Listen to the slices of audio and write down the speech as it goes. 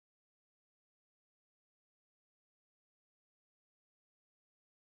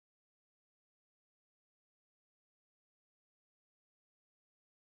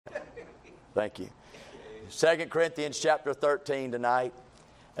Thank you. 2 Corinthians chapter 13 tonight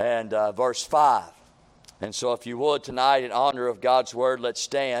and verse 5. And so if you would tonight, in honor of God's Word, let's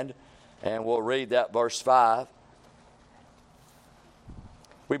stand and we'll read that verse 5.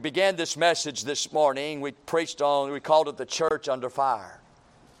 We began this message this morning. We called it the church under fire.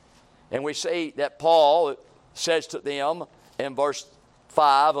 And we see that Paul says to them in verse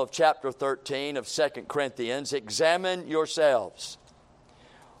 5 of chapter 13 of 2 Corinthians, examine yourselves,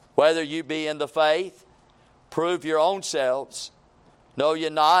 whether you be in the faith, prove your own selves. Know ye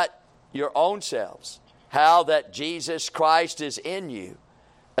not your own selves, how that Jesus Christ is in you,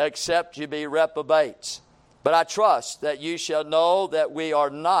 except you be reprobates. But I trust that you shall know that we are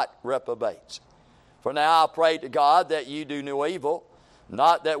not reprobates. For now I pray to God that you do no evil,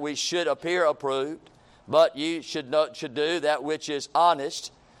 not that we should appear approved, but you should do that which is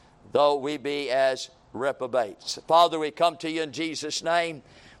honest, though we be as reprobates. Father, we come to you in Jesus' name.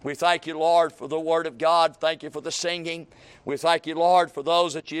 We thank you, Lord, for the Word of God. Thank you for the singing. We thank you, Lord, for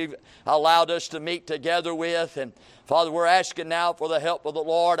those that you've allowed us to meet together with. And Father, we're asking now for the help of the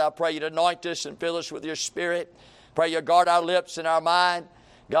Lord. I pray you to anoint us and fill us with your Spirit. Pray you guard our lips and our mind.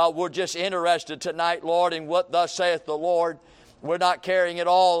 God, we're just interested tonight, Lord, in what thus saith the Lord. We're not caring at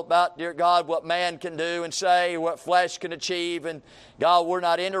all about, dear God, what man can do and say, what flesh can achieve. And God, we're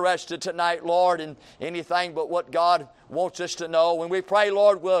not interested tonight, Lord, in anything but what God wants us to know. When we pray,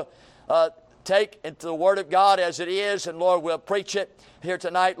 Lord, we'll take into the Word of God as it is, and Lord, we'll preach it here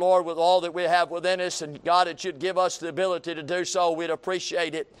tonight, Lord, with all that we have within us. And God, that you'd give us the ability to do so, we'd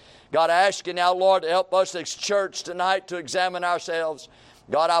appreciate it. God, I ask you now, Lord, to help us as church tonight to examine ourselves.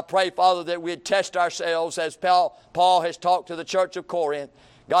 God, I pray, Father, that we'd test ourselves as Paul has talked to the church of Corinth.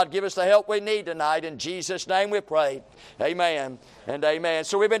 God, give us the help we need tonight. In Jesus' name we pray. Amen and amen.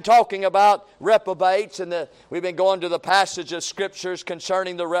 So we've been talking about reprobates, and we've been going to the passage of Scriptures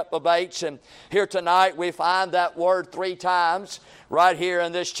concerning the reprobates. And here tonight we find that word 3 times right here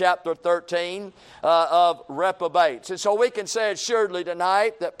in this chapter 13 of reprobates. And so we can say assuredly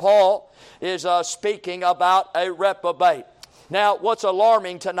tonight that Paul is speaking about a reprobate. Now, what's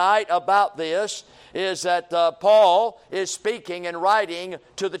alarming tonight about this is that Paul is speaking and writing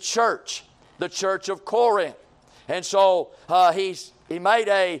to the church of Corinth. And so he made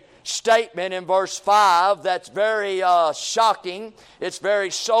a statement in verse 5 that's very shocking. It's very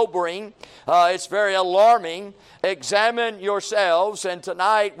sobering. It's very alarming. Examine yourselves. And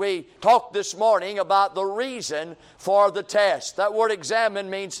tonight we talked this morning about the reason for the test. That word examine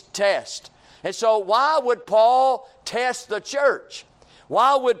means test. And so why would Paul test the church?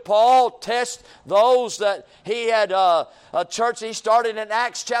 Why would Paul test those that he had a church he started in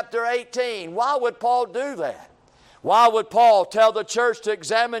Acts chapter 18? Why would Paul do that? Why would Paul tell the church to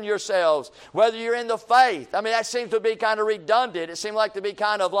examine yourselves, whether you're in the faith? I mean, that seems to be kind of redundant. It seemed like to be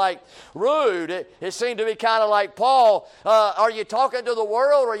kind of like rude. It seemed to be kind of like, Paul, are you talking to the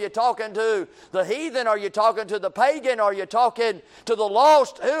world? Are you talking to the heathen? Are you talking to the pagan? Are you talking to the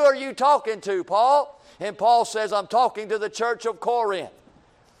lost? Who are you talking to, Paul? And Paul says, I'm talking to the church of Corinth.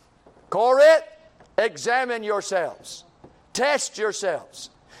 Corinth, examine yourselves. Test yourselves.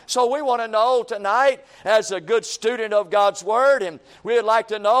 So we want to know tonight, as a good student of God's Word, and we would like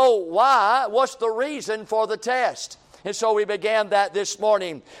to know why, what's the reason for the test? And so we began that this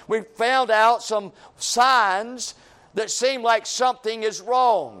morning. We found out some signs that seem like something is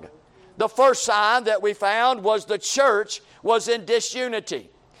wrong. The first sign that we found was the church was in disunity.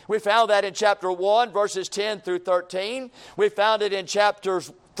 We found that in chapter 1, verses 10 through 13. We found it in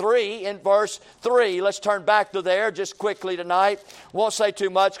chapters 3 in verse 3. Let's turn back to there just quickly tonight. Won't say too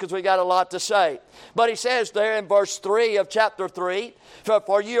much because we got a lot to say. But he says there in verse 3 of chapter 3,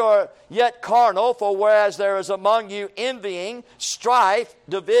 for you are yet carnal, for whereas there is among you envying, strife,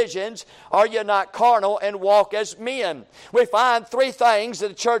 divisions, are you not carnal and walk as men? We find 3 things in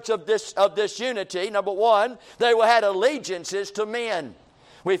the church of disunity. Number 1, they had allegiances to men.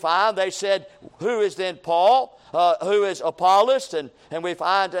 We find they said, who is then Paul? Who is Apollos? And we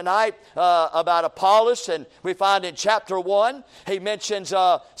find tonight about Apollos, and we find in chapter 1, he mentions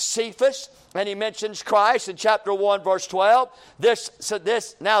Cephas, and he mentions Christ in chapter 1, verse 12.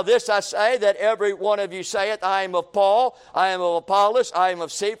 Now this I say, that every one of you saith, I am of Paul, I am of Apollos, I am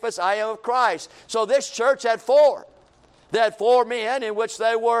of Cephas, I am of Christ. So this church had 4. They had 4 men in which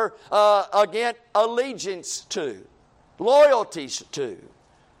they were, again, allegiance to, loyalties to.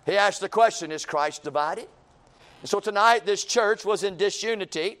 He asked the question, is Christ divided? So tonight, this church was in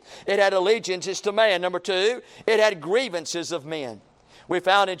disunity. It had allegiances to man. Number 2, it had grievances of men. We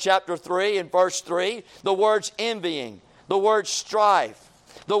found in chapter 3, in verse 3, the words envying, the word strife,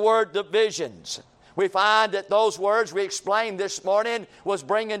 the word divisions. We find that those words we explained this morning was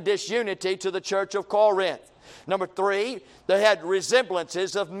bringing disunity to the church of Corinth. Number 3, they had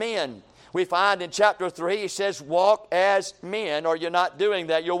resemblances of men. We find in chapter 3, he says, walk as men, or you're not doing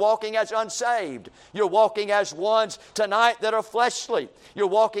that. You're walking as unsaved. You're walking as ones tonight that are fleshly. You're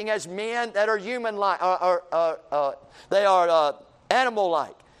walking as men that are human-like, they are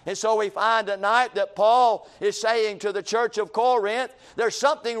animal-like. And so we find tonight that Paul is saying to the church of Corinth, there's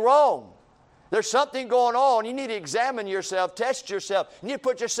something wrong. There's something going on. You need to examine yourself, test yourself. You need to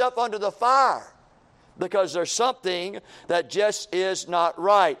put yourself under the fire, because there's something that just is not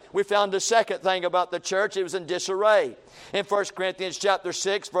right. We found the second thing about the church. It was in disarray. In 1 Corinthians chapter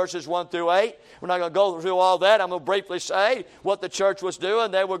 6, verses 1 through 8, we're not going to go through all that. I'm going to briefly say what the church was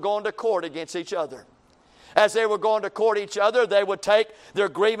doing. They were going to court against each other. As they were going to court each other, they would take their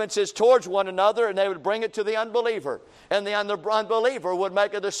grievances towards one another and they would bring it to the unbeliever. And the unbeliever would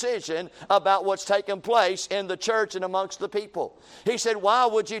make a decision about what's taking place in the church and amongst the people. He said, why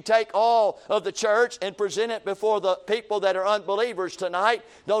would you take all of the church and present it before the people that are unbelievers tonight?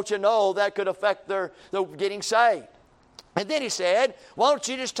 Don't you know that could affect their getting saved? And then he said, why don't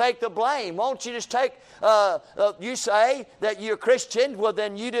you just take the blame? Why don't you just take, you say that you're a Christian, well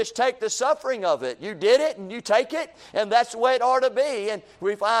then you just take the suffering of it. You did it and you take it, and that's the way it ought to be. And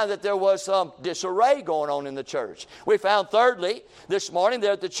we find that there was some disarray going on in the church. We found thirdly, this morning,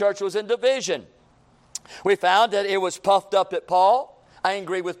 that the church was in division. We found that it was puffed up at Paul.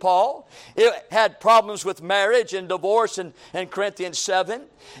 Angry with Paul. It had problems with marriage and divorce in Corinthians 7.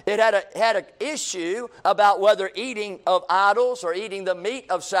 It had an issue about whether eating of idols or eating the meat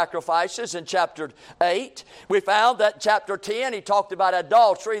of sacrifices in chapter 8. We found that chapter 10, he talked about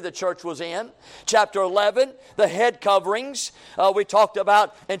adultery the church was in. Chapter 11, the head coverings. We talked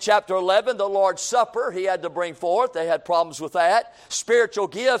about in chapter 11, the Lord's Supper he had to bring forth. They had problems with that. Spiritual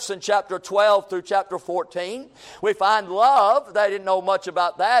gifts in chapter 12 through chapter 14. We find love. They didn't know much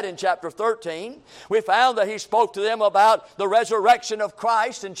about that in chapter 13. We found that he spoke to them about the resurrection of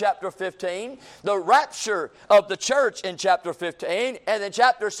Christ in chapter 15, the rapture of the church in chapter 15, and in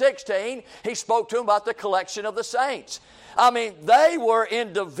chapter 16, he spoke to them about the collection of the saints. I mean, they were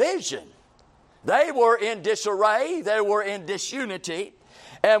in division. They were in disarray. They were in disunity.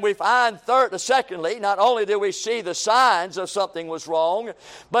 And we find secondly, not only did we see the signs of something was wrong,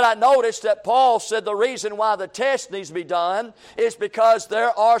 but I noticed that Paul said the reason why the test needs to be done is because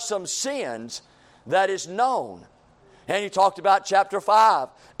there are some sins that is known. And he talked about chapter 5,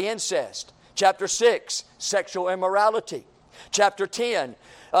 incest. Chapter 6, sexual immorality. Chapter 10,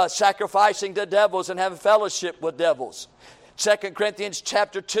 sacrificing to devils and having fellowship with devils. 2 Corinthians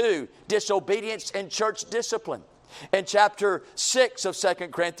chapter 2, disobedience in church discipline. In chapter 6 of 2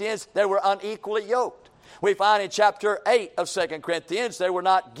 Corinthians, they were unequally yoked. We find in chapter 8 of 2 Corinthians, they were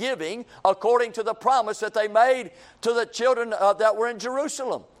not giving according to the promise that they made to the children that were in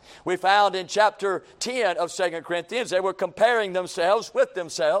Jerusalem. We found in chapter 10 of 2 Corinthians, they were comparing themselves with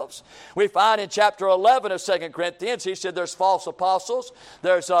themselves. We find in chapter 11 of 2 Corinthians, he said there's false apostles,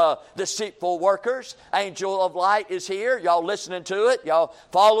 there's deceitful workers, angel of light is here, y'all listening to it, y'all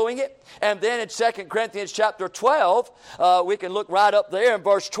following it. And then in 2 Corinthians chapter 12, we can look right up there in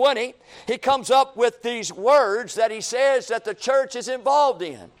verse 20, he comes up with these words that he says that the church is involved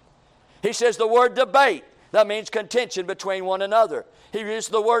in. He says the word debate. That means contention between one another. He used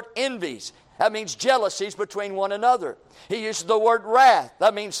the word envies. That means jealousies between one another. He used the word wrath.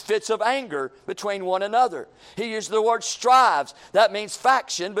 That means fits of anger between one another. He used the word strives. That means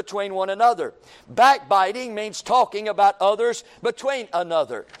faction between one another. Backbiting means talking about others between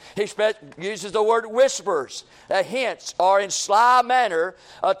another. He uses the word whispers. Hints or in sly manner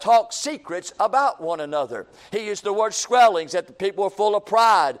talk secrets about one another. He used the word swellings, that the people were full of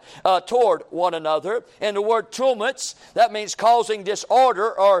pride toward one another. And the word tumults, that means causing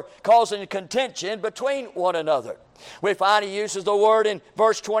disorder or causing contention between one another. We find he uses the word in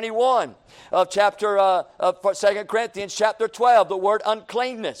verse 21 of chapter of 2 Corinthians chapter 12, the word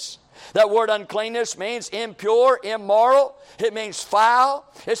uncleanness. That word uncleanness means impure, immoral. It means foul.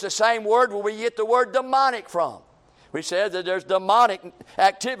 It's the same word where we get the word demonic from. We said that there's demonic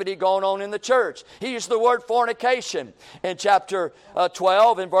activity going on in the church. He used the word fornication in chapter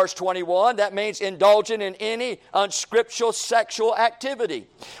 12 and verse 21. That means indulging in any unscriptural sexual activity.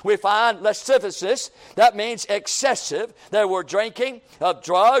 We find lasciviousness. That means excessive. They were drinking of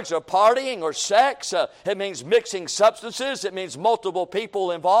drugs or partying or sex. It means mixing substances. It means multiple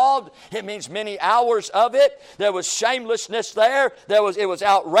people involved. It means many hours of it. There was shamelessness there. It was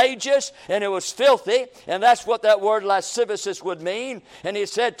outrageous and it was filthy. And that's what that word lasciviousness would mean. And he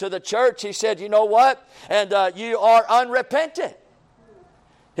said to the church, he said, you know what? And you are unrepentant.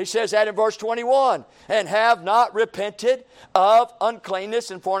 He says that in verse 21. And have not repented of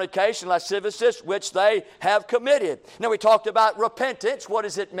uncleanness and fornication, lasciviousness, which they have committed. Now we talked about repentance. What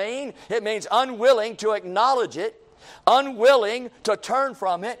does it mean? It means unwilling to acknowledge it, unwilling to turn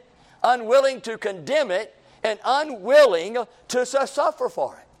from it, unwilling to condemn it, and unwilling to suffer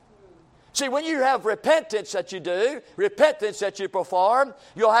for it. See, when you have repentance that you do, repentance that you perform,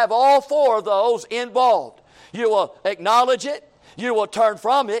 you'll have all four of those involved. You will acknowledge it, you will turn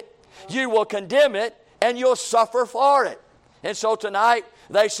from it, you will condemn it, and you'll suffer for it. And so tonight,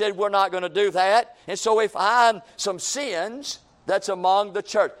 they said, we're not going to do that. And so we find some sins that's among the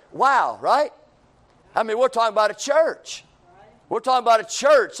church. Wow, right? I mean, we're talking about a church. We're talking about a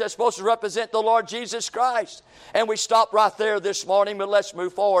church that's supposed to represent the Lord Jesus Christ. And we stop right there this morning, but let's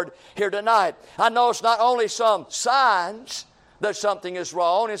move forward here tonight. I notice not only some signs that something is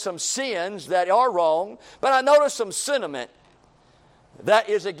wrong and some sins that are wrong, but I notice some sentiment that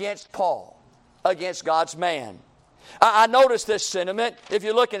is against Paul, against God's man. I notice this sentiment. If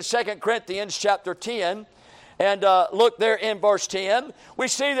you look in 2 Corinthians chapter 10 and look there in verse 10, we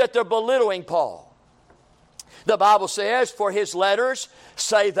see that they're belittling Paul. The Bible says, for his letters,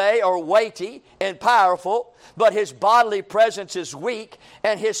 say they, are weighty and powerful, but his bodily presence is weak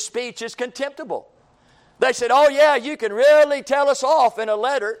and his speech is contemptible. They said, oh yeah, you can really tell us off in a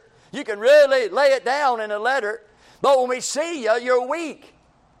letter. You can really lay it down in a letter. But when we see you, you're weak.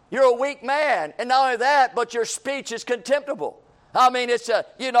 You're a weak man. And not only that, but your speech is contemptible. I mean, it's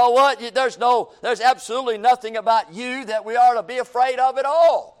you know what? There's absolutely nothing about you that we are to be afraid of at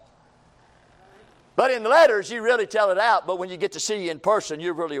all. But in letters, you really tell it out. But when you get to see you in person,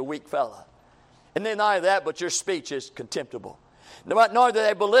 you're really a weak fella. And then not only that, but your speech is contemptible. Not only do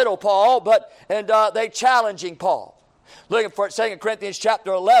they belittle Paul, but they challenging Paul. Looking for 2 Corinthians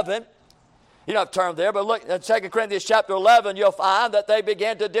chapter 11. You don't have to turn there, but look at 2 Corinthians chapter 11, you'll find that they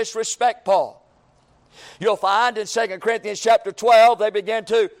began to disrespect Paul. You'll find in 2 Corinthians chapter 12, they began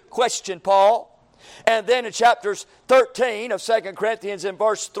to question Paul. And then in chapters 13 of 2 Corinthians in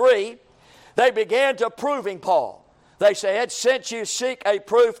verse 3, they began to proving Paul. They said, since you seek a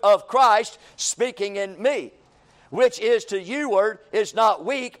proof of Christ speaking in me, which is to youward, is not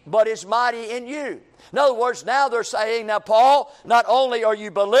weak, but is mighty in you. In other words, now they're saying, now Paul, not only are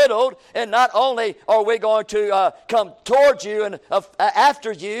you belittled, and not only are we going to come towards you and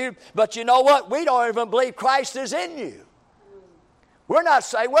after you, but you know what? We don't even believe Christ is in you.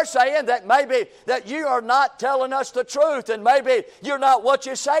 We're saying that maybe that you are not telling us the truth, and maybe you're not what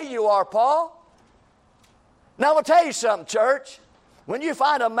you say you are, Paul. Now, I'm going to tell you something, church. When you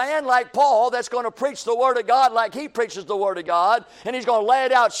find a man like Paul that's going to preach the Word of God like he preaches the Word of God, and he's going to lay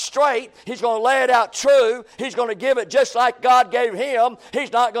it out straight, he's going to lay it out true, he's going to give it just like God gave him,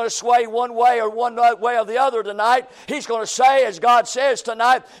 he's not going to sway one way or one way or the other tonight. He's going to say, as God says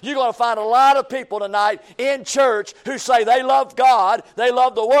tonight, you're going to find a lot of people tonight in church who say they love God, they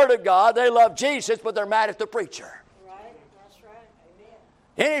love the Word of God, they love Jesus, but they're mad at the preacher.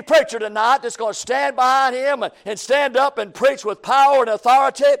 Any preacher tonight that's going to stand behind him and stand up and preach with power and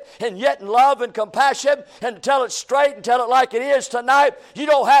authority and yet in love and compassion and tell it straight and tell it like it is tonight, you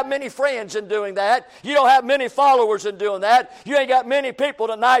don't have many friends in doing that. You don't have many followers in doing that. You ain't got many people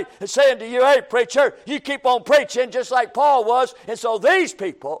tonight saying to you, hey, preacher, you keep on preaching just like Paul was. And so these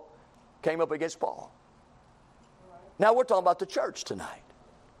people came up against Paul. Now we're talking about the church tonight.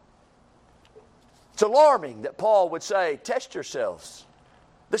 It's alarming that Paul would say, test yourselves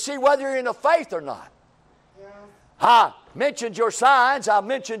to see whether you're in the faith or not. Yeah. I mentioned your signs, I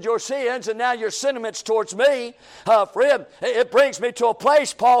mentioned your sins, and now your sentiments towards me. Friend, it brings me to a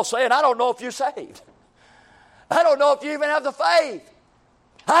place, Paul saying, I don't know if you're saved. I don't know if you even have the faith.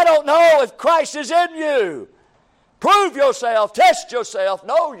 I don't know if Christ is in you. Prove yourself, test yourself,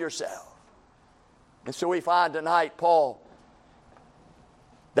 know yourself. And so we find tonight, Paul,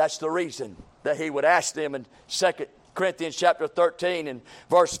 that's the reason that he would ask them in 2 Corinthians chapter 13 and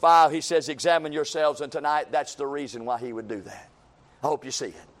verse 5, he says, examine yourselves. And tonight, that's the reason why he would do that. I hope you see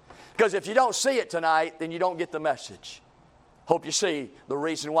it. Because if you don't see it tonight, then you don't get the message. Hope you see the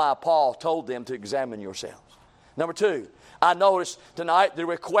reason why Paul told them to examine yourselves. Number two, I noticed tonight the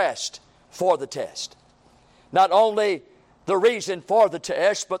request for the test. Not only the reason for the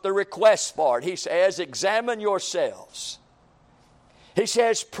test, but the request for it. He says, examine yourselves. He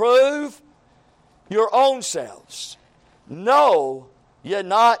says, prove your own selves. Know ye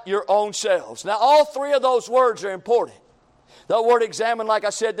not your own selves. Now, all three of those words are important. The word examine, like I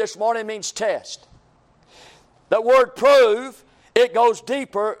said this morning, means test. The word prove, it goes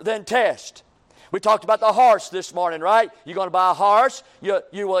deeper than test. We talked about the horse this morning, right? You're going to buy a horse. You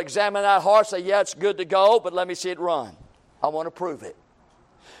will examine that horse, say, yeah, it's good to go, but let me see it run. I want to prove it.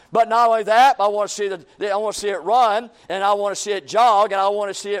 But not only that, I want to see it run, and I want to see it jog, and I want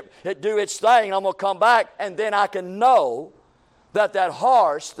to see it do its thing. I'm going to come back, and then I can know that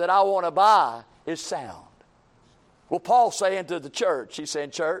horse that I want to buy is sound. Well, Paul's saying to the church, he's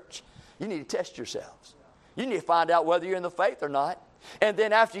saying, church, you need to test yourselves. You need to find out whether you're in the faith or not. And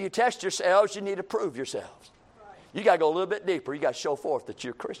then after you test yourselves, you need to prove yourselves. You got to go a little bit deeper. You got to show forth that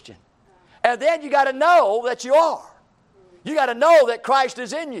you're a Christian. And then you got to know that you are. You got to know that Christ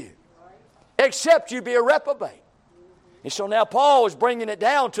is in you. Except you be a reprobate. And so now Paul is bringing it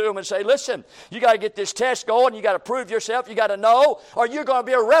down to him and say, listen, you got to get this test going. You got to prove yourself. You got to know, or you're going to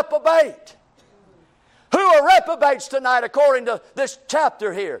be a reprobate. Who are reprobates tonight according to this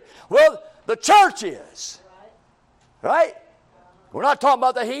chapter here? Well, the church is. Right? We're not talking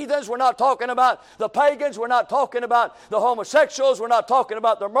about the heathens. We're not talking about the pagans. We're not talking about the homosexuals. We're not talking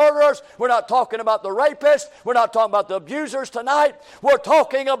about the murderers. We're not talking about the rapists. We're not talking about the abusers tonight. We're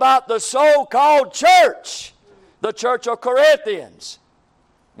talking about the so-called church, the church of Corinthians.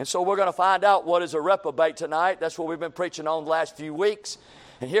 And so we're going to find out what is a reprobate tonight. That's what we've been preaching on the last few weeks.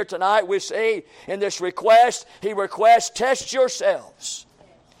 And here tonight we see in this request, he requests, test yourselves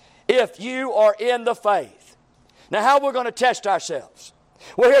if you are in the faith. Now, how we're going to test ourselves?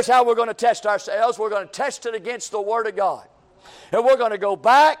 Well, here's how we're going to test ourselves. We're going to test it against the Word of God. And we're going to go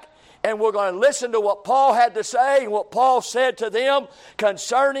back and we're going to listen to what Paul had to say and what Paul said to them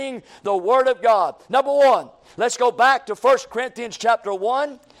concerning the Word of God. Number one, let's go back to 1 Corinthians chapter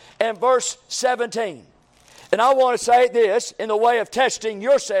 1 and verse 17. And I want to say this in the way of testing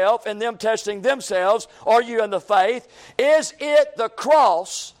yourself and them testing themselves. Are you in the faith? Is it the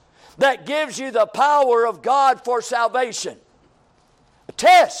cross that gives you the power of God for salvation? A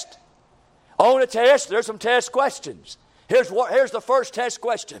test. On a test, there's some test questions. Here's the first test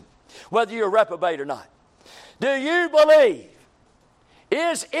question, whether you're a reprobate or not. Do you believe,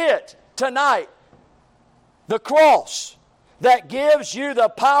 is it tonight the cross that gives you the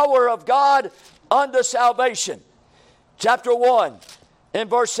power of God unto salvation? Chapter 1 in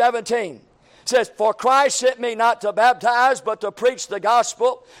verse 17. Says, for Christ sent me not to baptize, but to preach the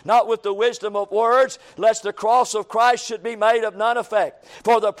gospel, not with the wisdom of words, lest the cross of Christ should be made of none effect.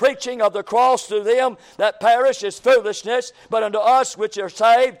 For the preaching of the cross to them that perish is foolishness, but unto us which are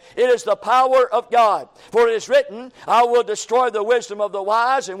saved, it is the power of God. For it is written, I will destroy the wisdom of the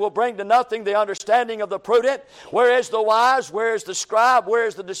wise, and will bring to nothing the understanding of the prudent. Where is the wise? Where is the scribe? Where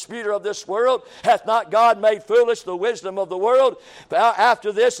is the disputer of this world? Hath not God made foolish the wisdom of the world?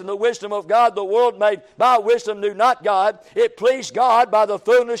 After this, in the wisdom of God, the world made by wisdom knew not God. It pleased God by the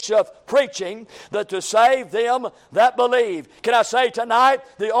fullness of preaching that to save them that believe. Can I say tonight,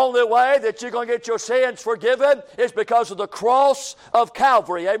 the only way that you're going to get your sins forgiven is because of the cross of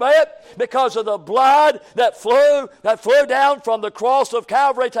Calvary. Amen? Because of the blood that flew down from the cross of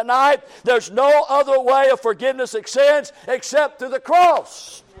Calvary tonight. There's no other way of forgiveness of sins except through the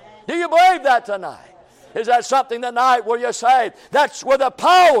cross. Do you believe that tonight? Is that something tonight where you're saved? That's where the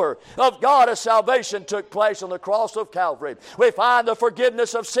power of God of salvation took place on the cross of Calvary. We find the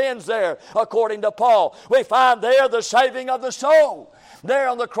forgiveness of sins there, according to Paul. We find there the saving of the soul there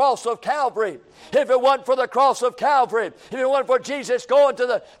on the cross of Calvary. If it wasn't for the cross of Calvary, if it wasn't for Jesus going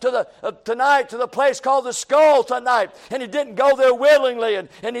tonight to the place called the skull tonight, and He didn't go there willingly, and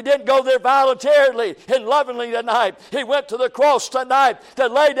He didn't go there voluntarily and lovingly tonight. He went to the cross tonight to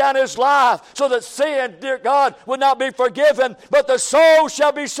lay down His life so that sin, dear God, would not be forgiven, but the soul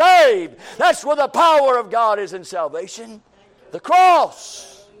shall be saved. That's where the power of God is in salvation. The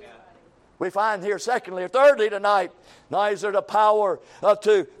cross. We find here secondly or thirdly tonight, not is there the power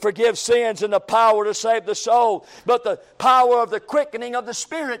to forgive sins and the power to save the soul, but the power of the quickening of the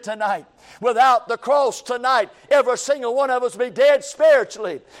Spirit tonight. Without the cross tonight, every single one of us would be dead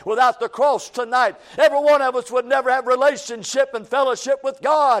spiritually. Without the cross tonight, every one of us would never have relationship and fellowship with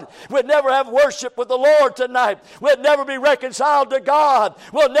God. We'd never have worship with the Lord tonight. We'd never be reconciled to God.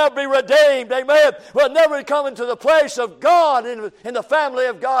 We'll never be redeemed. Amen. We'll never come into the place of God in the family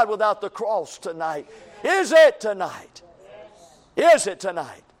of God without the cross tonight. Is it tonight? Is it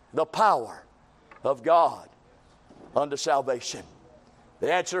tonight the power of God unto salvation?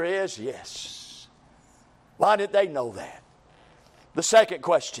 The answer is yes. Why did they know that? The second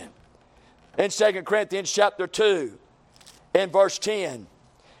question, in 2 Corinthians chapter 2, in verse 10,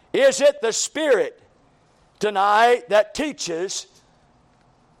 is it the Spirit tonight that teaches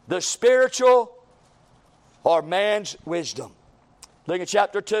the spiritual or man's wisdom? Look at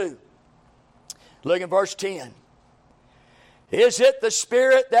chapter 2. Look at verse 10. Is it the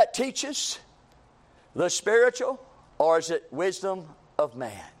Spirit that teaches the spiritual, or is it wisdom of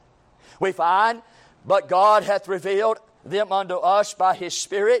man? We find, but God hath revealed them unto us by His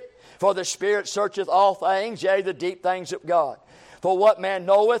Spirit. For the Spirit searcheth all things, yea, the deep things of God. For what man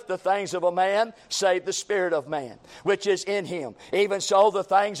knoweth the things of a man, save the Spirit of man, which is in him? Even so the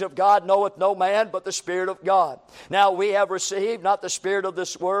things of God knoweth no man, but the Spirit of God. Now we have received not the spirit of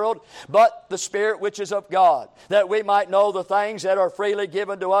this world, but the Spirit which is of God, that we might know the things that are freely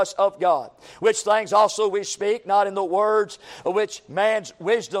given to us of God. Which things also we speak, not in the words which man's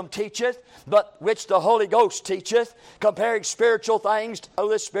wisdom teacheth, but which the Holy Ghost teacheth, comparing spiritual things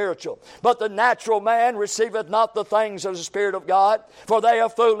with spiritual. But the natural man receiveth not the things of the Spirit of God, for they are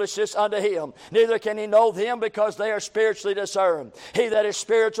foolishness unto him. Neither can he know them, because they are spiritually discerned. He that is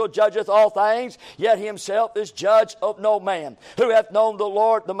spiritual judgeth all things, yet himself is judge of no man. Who hath known the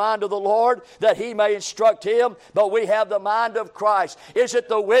Lord, the mind of the Lord, that he may instruct him? But we have the mind of Christ. Is it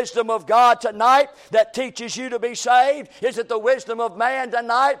the wisdom of God tonight that teaches you to be saved? Is it the wisdom of man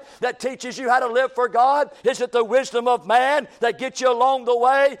tonight that teaches you how to live for God? Is it the wisdom of man that gets you along the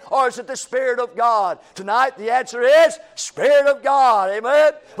way? Or is it the Spirit of God? Tonight the answer is Spirit of God.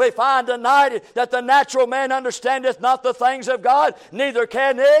 Amen. We find tonight that the natural man understandeth not the things of God, neither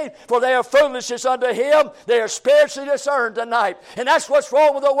can he, for they are foolishness unto him. They are spiritually discerned tonight. And that's what's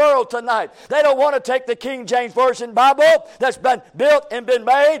wrong with the world tonight. They don't want to take the King James Version Bible that's been built and been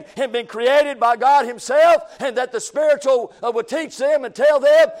made and been created by God Himself, and that the spiritual would teach them and tell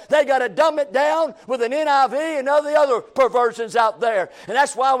them they got to dumb it down with an NIV and all the other perversions out there. And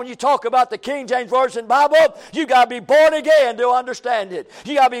that's why when you talk about the King James Version Bible, you got to be born again to understand it.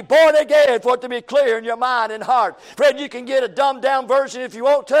 You got to be born again for it to be clear in your mind and heart. Friend, you can get a dumbed down version if you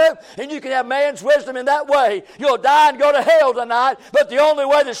want to, and you can have man's wisdom in that way. You'll die and go to hell tonight, but the only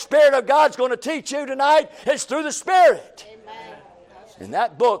way the Spirit of God's going to teach you tonight is through the Spirit. Amen. In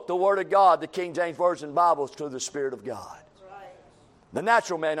that book, the Word of God, the King James Version Bible, is through the Spirit of God. The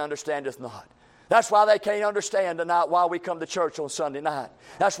natural man understandeth not. That's why they can't understand tonight why we come to church on Sunday night.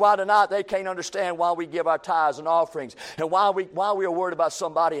 That's why tonight they can't understand why we give our tithes and offerings, and why we are worried about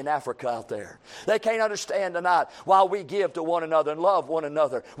somebody in Africa out there. They can't understand tonight why we give to one another and love one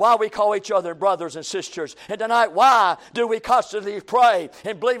another, why we call each other brothers and sisters. And tonight, why do we constantly pray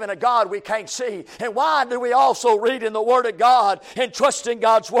and believe in a God we can't see? And why do we also read in the Word of God and trust in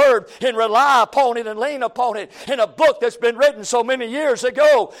God's Word and rely upon it and lean upon it in a book that's been written so many years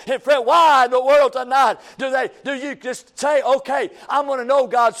ago? And friend, why in the world tonight do you just say, okay, I'm going to know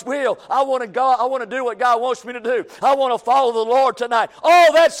God's will. I want to do what God wants me to do. I want to follow the Lord tonight. Oh,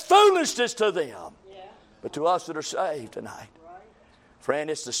 that's foolishness to them. Yeah. But to us that are saved tonight, friend,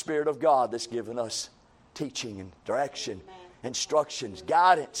 it's the Spirit of God that's given us teaching and direction, instructions,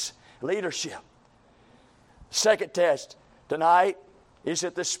 guidance, leadership. Second test tonight, is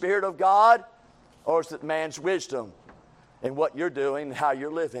it the Spirit of God, or is it man's wisdom in what you're doing and how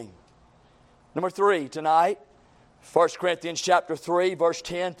you're living? Number 3 tonight, 1 Corinthians chapter 3, verse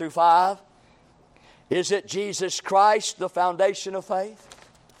 10 through 5. Is it Jesus Christ, the foundation of faith?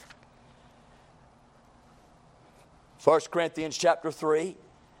 1 Corinthians chapter 3,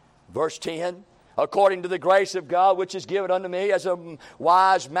 verse 10. According to the grace of God which is given unto me as a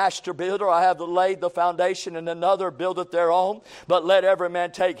wise master builder, I have laid the foundation, and another buildeth thereon. But let every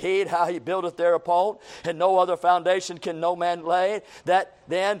man take heed how he buildeth thereupon. And no other foundation can no man lay that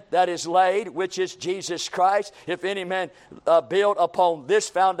is laid, which is Jesus Christ. If any man build upon this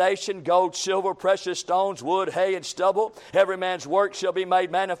foundation gold, silver, precious stones, wood, hay, and stubble, every man's work shall be made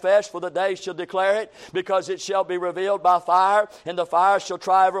manifest, for the day shall declare it, because it shall be revealed by fire, and the fire shall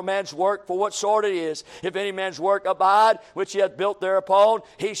try every man's work for what sort it is. If any man's work abide, which he hath built thereupon,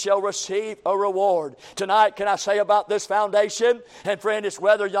 he shall receive a reward. Tonight, can I say about this foundation? And friend, it's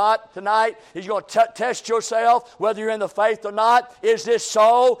whether or not tonight you're going to test yourself, whether you're in the faith or not. Is this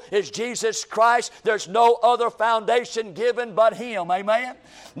so? Is Jesus Christ? There's no other foundation given but Him. Amen?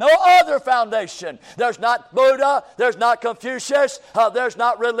 No other foundation. There's not Buddha. There's not Confucius. There's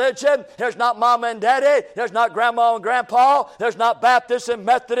not religion. There's not Mama and Daddy. There's not Grandma and Grandpa. There's not Baptist and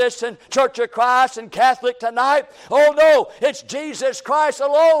Methodist and Church of Christ and Catholic tonight. Oh no, it's Jesus Christ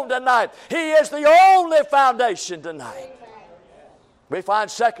alone tonight. He is the only foundation tonight. We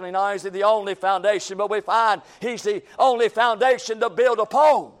find, secondly, not only is He the only foundation, but we find He's the only foundation to build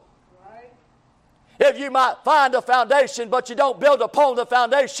upon. Right. If you might find a foundation, but you don't build upon the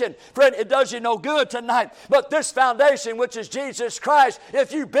foundation, friend, it does you no good tonight. But this foundation, which is Jesus Christ,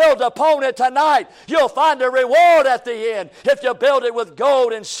 if you build upon it tonight, you'll find a reward at the end. If you build it with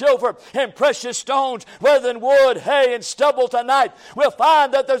gold and silver and precious stones, rather than wood, hay, and stubble tonight, we'll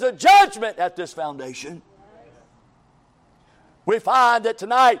find that there's a judgment at this foundation. We find that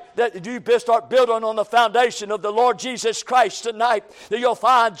tonight, that you start building on the foundation of the Lord Jesus Christ tonight, that you'll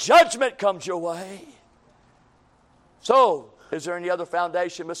find judgment comes your way. So, is there any other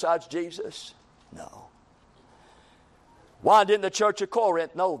foundation besides Jesus? No. Why didn't the church of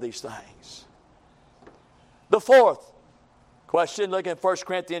Corinth know these things? The fourth question, look at 1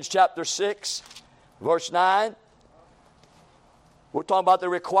 Corinthians chapter 6, verse 9. We're talking about the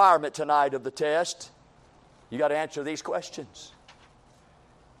requirement tonight of the test. You got to answer these questions.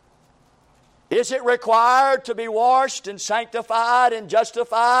 Is it required to be washed and sanctified and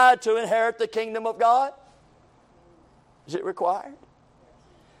justified to inherit the kingdom of God? Is it required?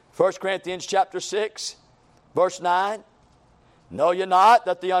 1 Corinthians chapter 6, verse 9. Know ye not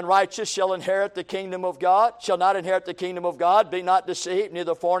that the unrighteous shall inherit the kingdom of God? Shall not inherit the kingdom of God? Be not deceived,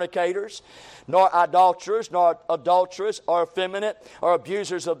 neither fornicators, nor idolaters, nor adulterers, or effeminate, or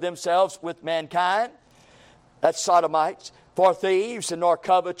abusers of themselves with mankind. That's sodomites. For thieves, and nor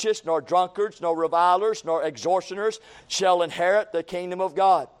covetous, nor drunkards, nor revilers, nor extortioners shall inherit the kingdom of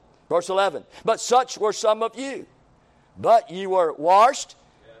God. Verse 11. But such were some of you. But you were washed,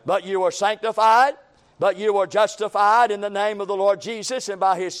 but you were sanctified, but you were justified in the name of the Lord Jesus and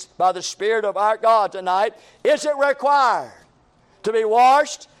by the Spirit of our God tonight. Is it required to be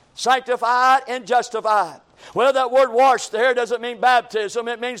washed, sanctified, and justified? Well, that word washed there doesn't mean baptism.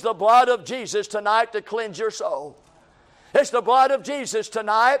 It means the blood of Jesus tonight to cleanse your soul. It's the blood of Jesus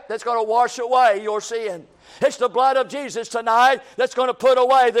tonight that's going to wash away your sin. It's the blood of Jesus tonight that's going to put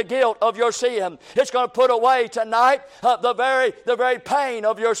away the guilt of your sin. It's going to put away tonight the very pain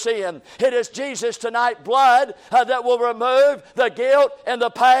of your sin. It is Jesus tonight blood that will remove the guilt and the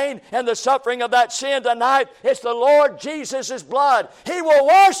pain and the suffering of that sin tonight. It's the Lord Jesus' blood. He will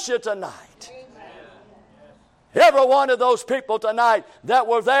wash you tonight. Every one of those people tonight that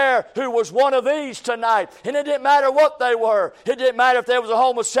were there who was one of these tonight. And it didn't matter what they were. It didn't matter if there was a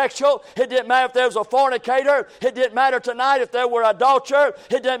homosexual. It didn't matter if there was a fornicator. It didn't matter tonight if they were an adulterer.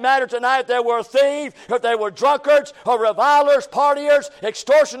 It didn't matter tonight if they were a thief, if they were drunkards or revilers, partiers,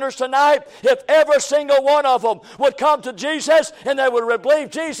 extortioners tonight. If every single one of them would come to Jesus and they would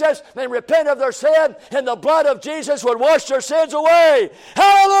believe Jesus and repent of their sin, and the blood of Jesus would wash their sins away.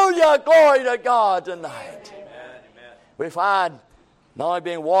 Hallelujah! Glory to God tonight. We find not only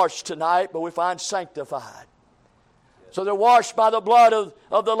being washed tonight, but we find sanctified. So they're washed by the blood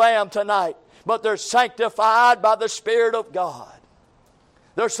of the Lamb tonight, but they're sanctified by the Spirit of God.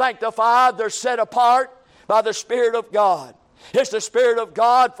 They're sanctified, they're set apart by the Spirit of God. It's the Spirit of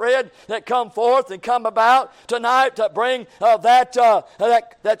God, friend, that come forth and come about tonight to bring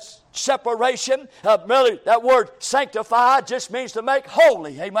that separation. Really, that word sanctified just means to make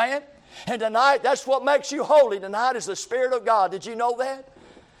holy. Amen? And tonight, that's what makes you holy tonight is the Spirit of God. Did you know that?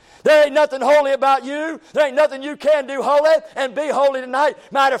 There ain't nothing holy about you. There ain't nothing you can do holy and be holy tonight.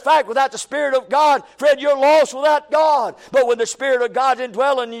 Matter of fact, without the Spirit of God, friend, you're lost without God. But when the Spirit of God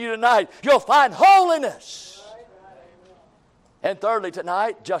indwelling you tonight, you'll find holiness. And thirdly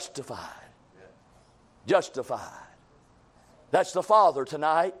tonight, justified. Justified. That's the Father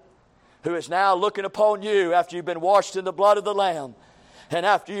tonight who is now looking upon you after you've been washed in the blood of the Lamb. And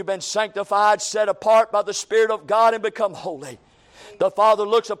after you've been sanctified, set apart by the Spirit of God and become holy. The Father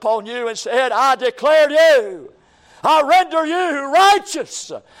looks upon you and said, I declare you. I render you righteous.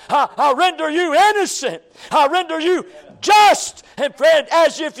 I render you innocent. I render you just. And friend,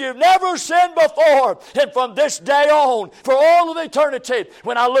 as if you've never sinned before. And from this day on, for all of eternity,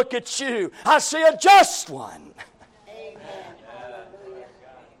 when I look at you, I see a just one. Amen.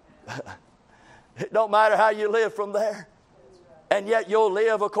 It don't matter how you live from there. And yet you'll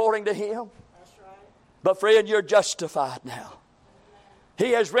live according to Him. That's right. But friend, you're justified now.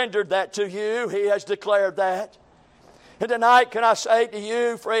 He has rendered that to you. He has declared that. And tonight, can I say to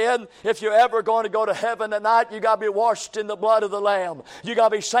you, friend, if you're ever going to go to heaven tonight, you got to be washed in the blood of the Lamb. You got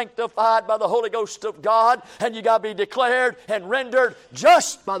to be sanctified by the Holy Ghost of God. And you got to be declared and rendered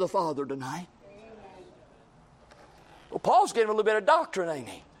just by the Father tonight. Well, Paul's getting a little bit of doctrine, ain't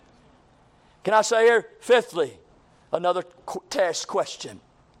he? Can I say here, fifthly, another test question.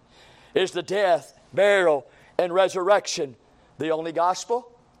 Is the death, burial, and resurrection the only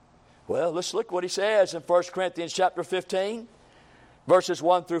gospel? Well, let's look what he says in 1 Corinthians chapter 15, verses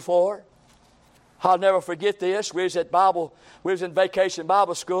 1 through 4. I'll never forget this. We was in vacation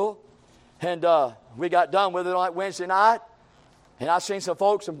Bible school, and we got done with it on Wednesday night, and I seen some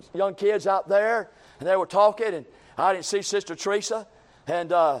folks, some young kids out there, and they were talking, and I didn't see Sister Teresa. And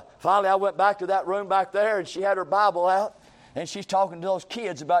finally I went back to that room back there, and she had her Bible out, and she's talking to those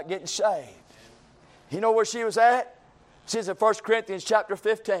kids about getting saved. You know where she was at? She's in 1 Corinthians chapter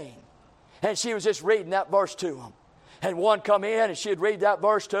 15. And she was just reading that verse to them. And one come in and she'd read that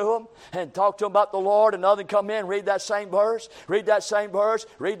verse to them and talk to them about the Lord. Another come in, read that same verse, read that same verse,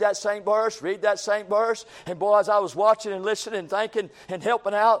 read that same verse, read that same verse. And boy, as I was watching and listening and thinking and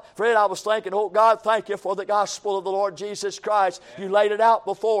helping out, Fred, I was thinking, oh God, thank you for the gospel of the Lord Jesus Christ. You laid it out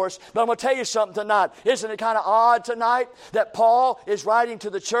before us. But I'm going to tell you something tonight. Isn't it kind of odd tonight that Paul is writing to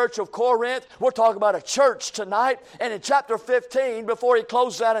the church of Corinth? We're talking about a church tonight. And in chapter 15, before he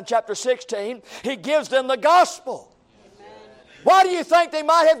closes out in chapter 16, he gives them the gospel. Why do you think they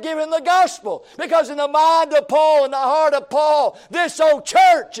might have given the gospel? Because in the mind of Paul and the heart of Paul, this old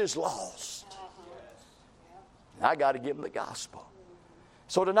church is lost. I got to give them the gospel.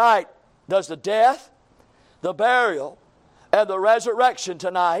 So tonight, does the death, the burial, and the resurrection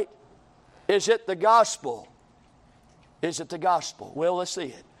tonight, is it the gospel? Is it the gospel? Well, let's see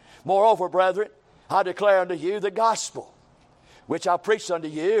it. Moreover, brethren, I declare unto you the gospel, which I preached unto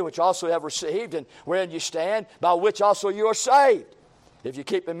you, which also have received, and wherein you stand, by which also you are saved. If you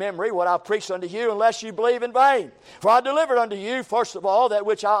keep in memory what I preached unto you, unless you believe in vain. For I delivered unto you, first of all, that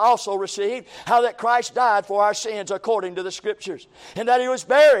which I also received, how that Christ died for our sins according to the Scriptures, and that He was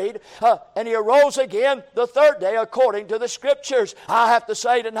buried, and He arose again the third day according to the Scriptures. I have to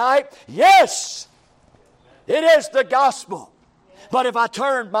say tonight, yes, it is the gospel. But if I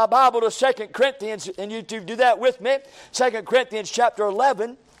turn my Bible to 2 Corinthians, and you do that with me, 2 Corinthians chapter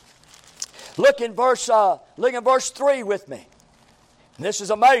 11, look in verse 3 with me. And this is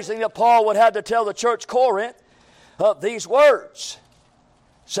amazing that Paul would have to tell the church Corinth these words.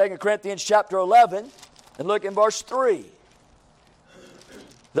 2 Corinthians chapter 11, and look in verse 3.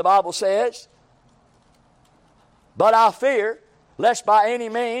 The Bible says, but I fear, lest by any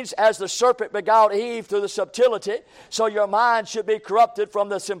means, as the serpent beguiled Eve through the subtlety, so your mind should be corrupted from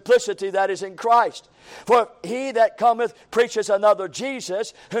the simplicity that is in Christ. For he that cometh preaches another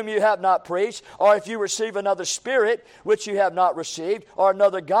Jesus, whom you have not preached, or if you receive another spirit, which you have not received, or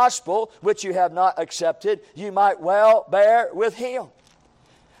another gospel, which you have not accepted, you might well bear with him.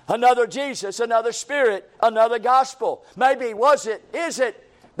 Another Jesus, another spirit, another gospel. Maybe is it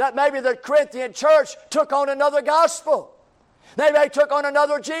that maybe the Corinthian church took on another gospel? They may have took on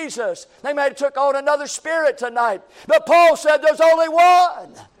another Jesus. They may have took on another spirit tonight. But Paul said there's only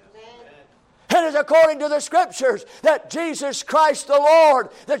one. And it's according to the Scriptures that Jesus Christ the Lord,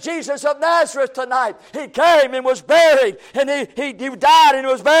 the Jesus of Nazareth tonight, He came and was buried, and he died and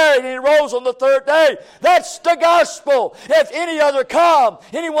was buried, and He rose on the third day. That's the gospel. If any other come,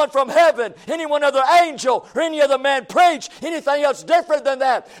 anyone from heaven, anyone other angel, or any other man preach anything else different than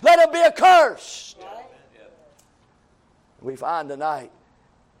that, let him be accursed. We find tonight,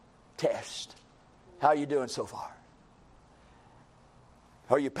 test. How are you doing so far?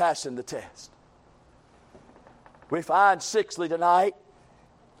 Are you passing the test? We find, sixthly, tonight,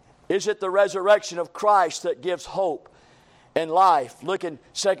 is it the resurrection of Christ that gives hope and life? Look in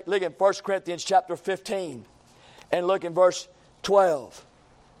 1 Corinthians chapter 15 and look in verse 12.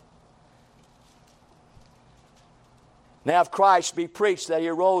 Now if Christ be preached that He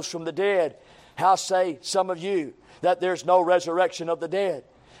arose from the dead, how say some of you that there's no resurrection of the dead?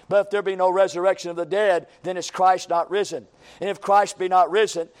 But if there be no resurrection of the dead, then is Christ not risen? And if Christ be not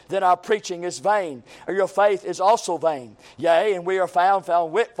risen, then our preaching is vain, or your faith is also vain. Yea, and we are found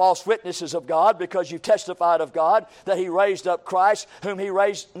false witnesses of God, because you testified of God that He raised up Christ, whom He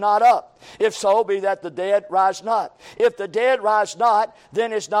raised not up. If so be that the dead rise not. If the dead rise not,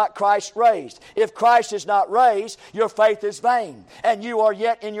 then is not Christ raised. If Christ is not raised, your faith is vain, and you are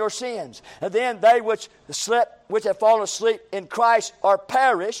yet in your sins. And then they which have fallen asleep in Christ are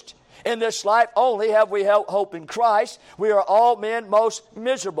perished. In this life only have we hope in Christ. We are all men most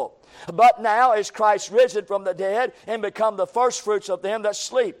miserable. But now is Christ risen from the dead and become the firstfruits of them that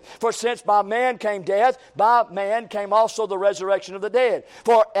sleep. For since by man came death, by man came also the resurrection of the dead.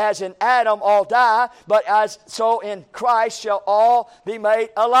 For as in Adam all die, but as so in Christ shall all be made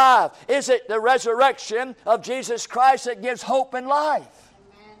alive. Is it the resurrection of Jesus Christ that gives hope and life?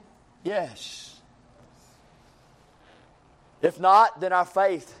 Amen. Yes. If not, then our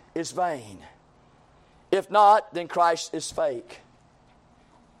faith is vain. If not, then Christ is fake.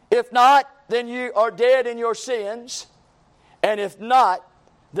 If not, then you are dead in your sins. And if not,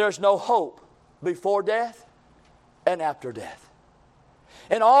 there's no hope before death and after death.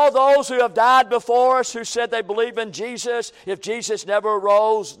 And all those who have died before us, who said they believe in Jesus, if Jesus never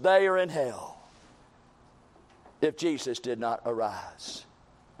arose, they are in hell. If Jesus did not arise.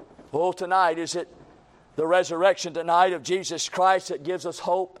 Well, tonight, is it the resurrection tonight of Jesus Christ that gives us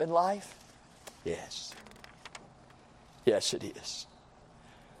hope and life? Yes. Yes, it is.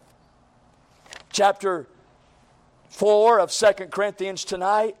 Chapter 4 of 2 Corinthians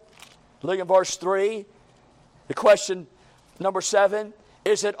tonight. Look at verse 3. The question number 7,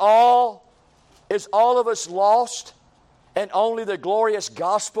 is all of us lost and only the glorious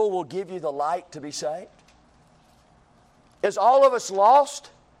gospel will give you the light to be saved? Is all of us lost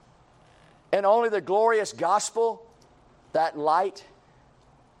and only the glorious gospel, that light,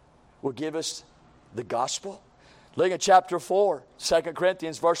 will give us the gospel? Look at chapter 4, 2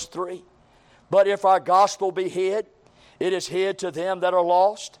 Corinthians verse 3. But if our gospel be hid, it is hid to them that are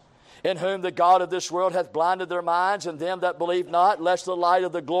lost, in whom the God of this world hath blinded their minds, and them that believe not, lest the light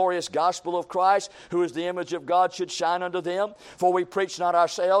of the glorious gospel of Christ, who is the image of God, should shine unto them. For we preach not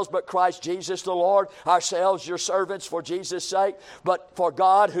ourselves, but Christ Jesus the Lord, ourselves your servants for Jesus' sake. But for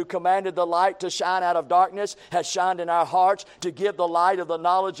God, who commanded the light to shine out of darkness, has shined in our hearts to give the light of the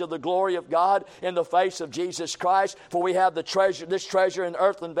knowledge of the glory of God in the face of Jesus Christ. For we have this treasure in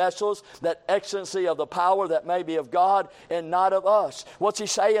earthen vessels, that excellency of the power that may be of God and not of us. What's he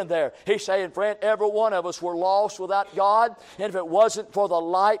saying there? He's saying, friend, every one of us were lost without God. And if it wasn't for the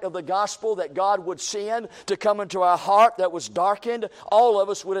light of the gospel that God would send to come into our heart that was darkened, all of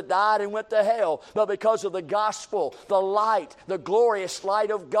us would have died and went to hell. But because of the gospel, the light, the glorious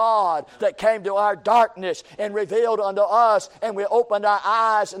light of God that came to our darkness and revealed unto us, and we opened our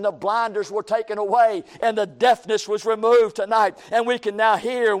eyes and the blinders were taken away and the deafness was removed tonight. And we can now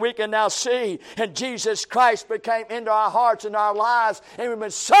hear and we can now see. And Jesus Christ became into our hearts and our lives, and we've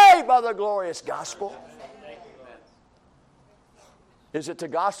been saved by the glorious gospel. Is it the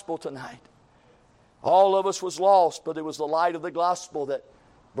gospel tonight? All of us was lost, but it was the light of the gospel that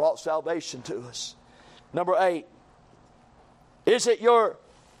brought salvation to us. Number 8, is it you're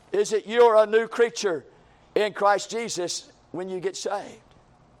a new creature in Christ Jesus when you get saved?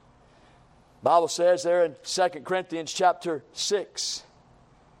 The Bible says there in 2 Corinthians chapter 6,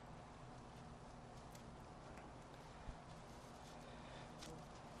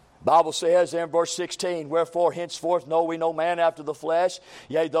 Bible says there in verse 16, wherefore henceforth know we no man after the flesh.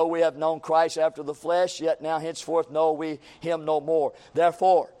 Yea, though we have known Christ after the flesh, yet now henceforth know we him no more.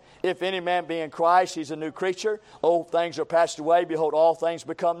 Therefore, if any man be in Christ, he's a new creature. Old things are passed away. Behold, all things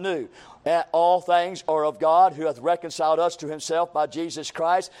become new. And all things are of God, who hath reconciled us to himself by Jesus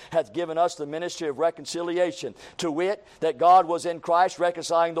Christ, hath given us the ministry of reconciliation. To wit, that God was in Christ,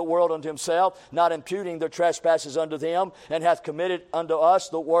 reconciling the world unto himself, not imputing their trespasses unto them, and hath committed unto us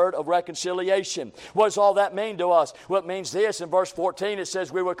the word of reconciliation. What does all that mean to us? Well, it means this. In verse 14, it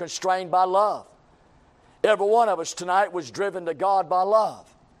says we were constrained by love. Every one of us tonight was driven to God by love.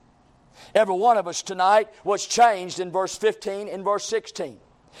 Every one of us tonight was changed in verse 15 and verse 16.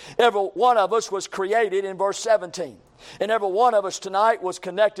 Every one of us was created in verse 17. And every one of us tonight was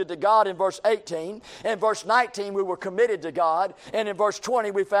connected to God in verse 18. In verse 19 we were committed to God. And in verse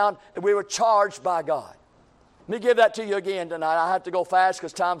 20 we found that we were charged by God. Let me give that to you again tonight. I have to go fast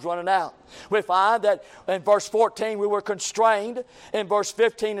because time's running out. We find that in verse 14 we were constrained. In verse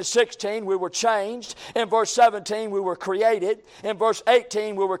 15 and 16 we were changed. In verse 17 we were created. In verse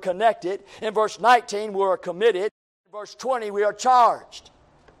 18 we were connected. In verse 19 we were committed. In verse 20 we are charged.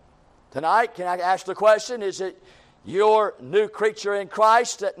 Tonight, can I ask the question, is it your new creature in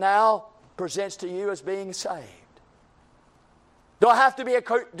Christ that now presents to you as being saved? Do I have to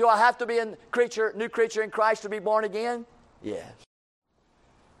be a new creature in Christ to be born again? Yes.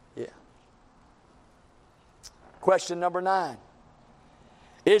 Yeah. Question number 9.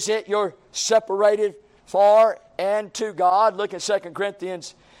 Is it you're separated for and to God? Look at 2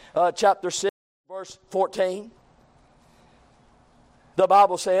 Corinthians chapter 6, verse 14. The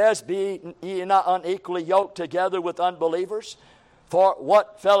Bible says, be ye not unequally yoked together with unbelievers. For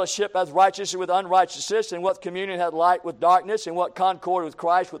what fellowship hath righteousness with unrighteousness? And what communion hath light with darkness? And what concord with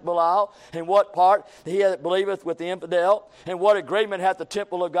Christ with Belial? And what part he that believeth with the infidel? And what agreement hath the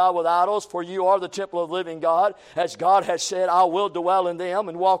temple of God with idols? For you are the temple of the living God. As God has said, I will dwell in them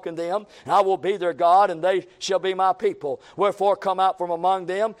and walk in them. And I will be their God, and they shall be my people. Wherefore come out from among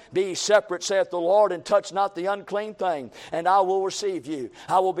them. Be ye separate, saith the Lord, and touch not the unclean thing. And I will receive you.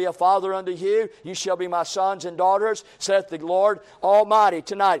 I will be a father unto you. You shall be my sons and daughters, saith the Lord Almighty.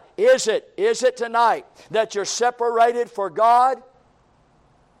 Tonight, is it tonight that you're separated for God?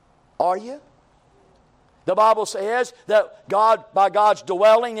 Are you? The Bible says that God, by God's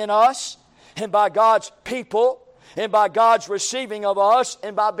dwelling in us, and by God's people, and by God's receiving of us,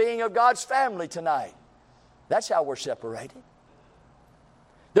 and by being of God's family tonight. That's how we're separated.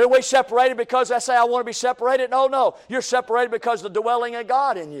 Are we separated because I say I want to be separated? No. You're separated because of the dwelling of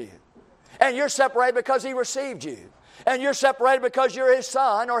God in you. And you're separated because He received you. And you're separated because you're His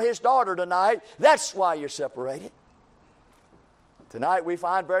son or His daughter tonight. That's why you're separated. Tonight we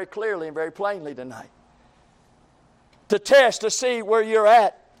find very clearly and very plainly tonight. To test, to see where you're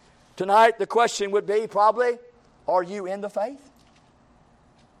at. Tonight the question would be probably, Are you in the faith?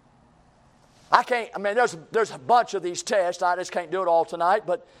 There's a bunch of these tests. I just can't do it all tonight,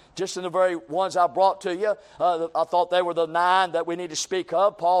 but just in the very ones I brought to you, I thought they were the 9 that we need to speak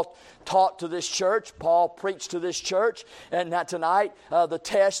of. Paul taught to this church. Paul preached to this church. And now tonight, the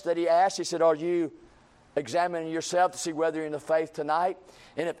test that he asked, he said, are you examining yourself to see whether you're in the faith tonight?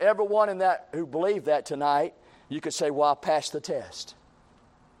 And if everyone in that who believed that tonight, you could say, well, I passed the test.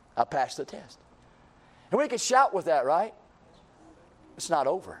 I passed the test. And we could shout with that, right? It's not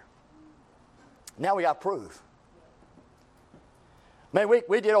over. Now we got proof. Man,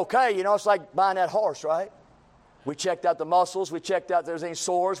 we did okay. You know, it's like buying that horse, right? We checked out the muscles. We checked out if there's any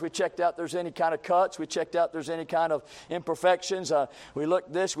sores. We checked out if there's any kind of cuts. We checked out if there's any kind of imperfections. We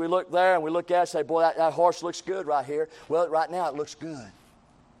look this, we look there, and we look at it and say, boy, that horse looks good right here. Well, right now it looks good.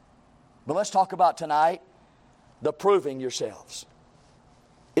 But let's talk about tonight the proving yourselves.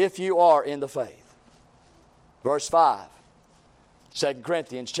 If you are in the faith. Verse 5, 2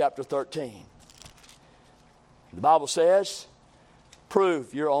 Corinthians chapter 13. The Bible says,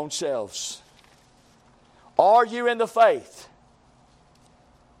 prove your own selves. Are you in the faith?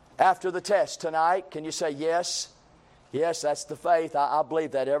 After the test tonight, can you say yes? Yes, that's the faith. I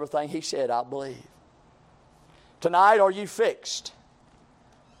believe that. Everything he said, I believe. Tonight, are you fixed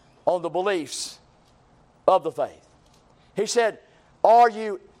on the beliefs of the faith? He said, are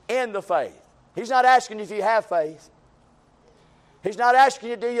you in the faith? He's not asking you if you have faith. He's not asking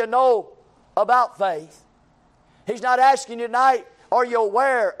you, do you know about faith? He's not asking you tonight, are you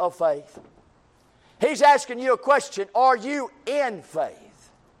aware of faith? He's asking you a question, are you in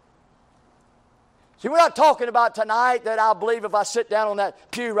faith? See, we're not talking about tonight that I believe if I sit down on that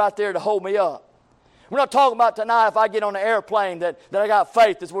pew right there to hold me up. We're not talking about tonight if I get on an airplane that I got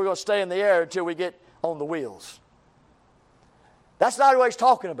faith that we're going to stay in the air until we get on the wheels. That's not what he's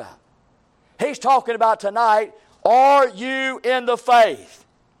talking about. He's talking about tonight, are you in the faith?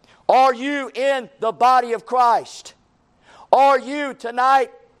 Are you in the body of Christ? Are you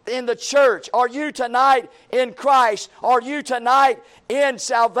tonight in the church? Are you tonight in Christ? Are you tonight in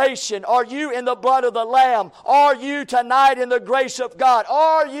salvation? Are you in the blood of the Lamb? Are you tonight in the grace of God?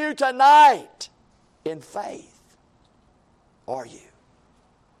 Are you tonight in faith? Are you?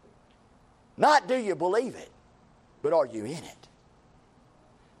 Not do you believe it, but are you in it?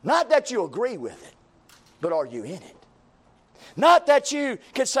 Not that you agree with it, but are you in it? Not that you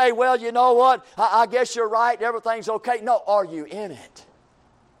can say, well, you know what, I guess you're right, everything's okay. No, are you in it?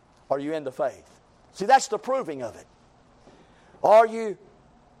 Are you in the faith? See, that's the proving of it. Are you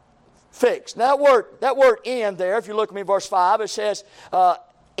fixed? Now, that word in there, if you look at me in verse 5, it says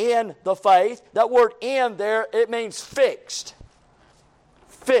in the faith. That word in there, it means fixed.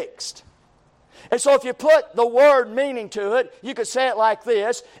 Fixed. And so if you put the word meaning to it, you could say it like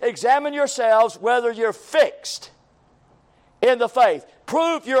this: examine yourselves whether you're fixed in the faith.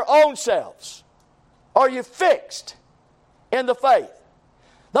 Prove your own selves. Are you fixed in the faith?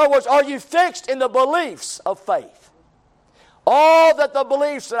 In other words, are you fixed in the beliefs of faith? All that the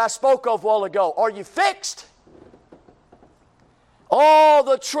beliefs that I spoke of a while ago, are you fixed? All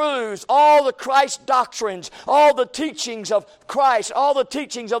the truths, all the Christ doctrines, all the teachings of Christ, all the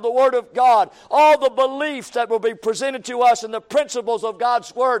teachings of the Word of God, all the beliefs that will be presented to us and the principles of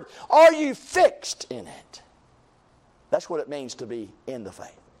God's Word, are you fixed in it? That's what it means to be in the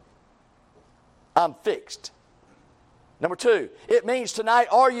faith. I'm fixed. Number 2, it means tonight,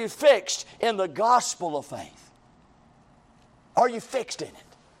 are you fixed in the gospel of faith? Are you fixed in it?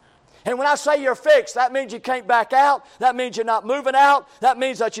 And when I say you're fixed, that means you can't back out. That means you're not moving out. That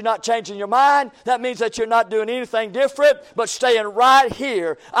means that you're not changing your mind. That means that you're not doing anything different, but staying right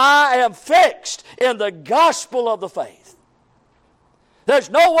here. I am fixed in the gospel of the faith.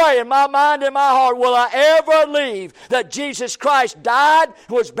 There's no way in my mind, in my heart, will I ever leave that Jesus Christ died,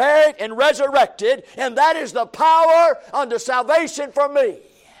 was buried, and resurrected, and that is the power unto salvation for me.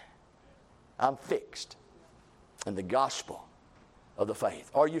 I'm fixed in the gospel of the faith.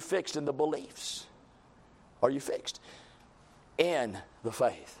 Are you fixed in the beliefs? Are you fixed in the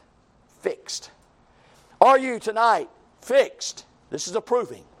faith? Fixed. Are you tonight fixed? This is a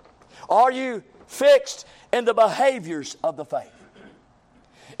proving. Are you fixed in the behaviors of the faith?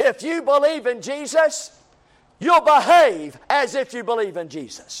 If you believe in Jesus, you'll behave as if you believe in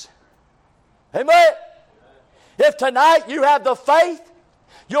Jesus. Amen? If tonight you have the faith,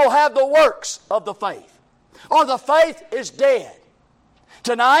 you'll have the works of the faith. Or the faith is dead.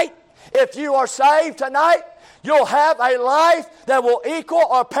 Tonight, if you are saved tonight, you'll have a life that will equal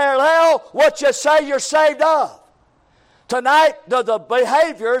or parallel what you say you're saved of. Tonight, the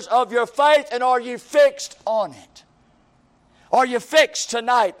behaviors of your faith, and are you fixed on it? Are you fixed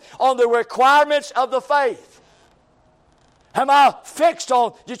tonight on the requirements of the faith? Am I fixed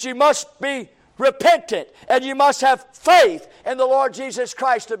on that you must be repentant and you must have faith in the Lord Jesus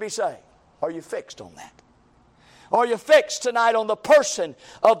Christ to be saved? Are you fixed on that? Are you fixed tonight on the person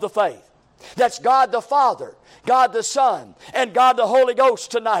of the faith? That's God the Father, God the Son, and God the Holy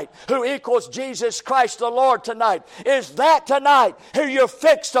Ghost tonight, who equals Jesus Christ the Lord tonight. Is that tonight who you're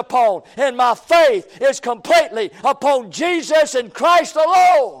fixed upon? And my faith is completely upon Jesus and Christ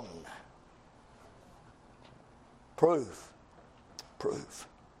alone. Prove.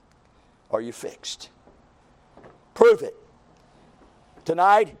 Are you fixed? Prove it.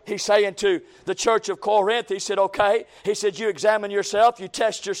 Tonight, he's saying to the church of Corinth, he said, okay. He said, you examine yourself, you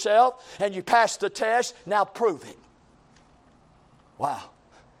test yourself, and you pass the test. Now prove it. Wow.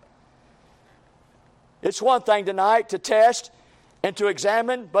 It's one thing tonight to test and to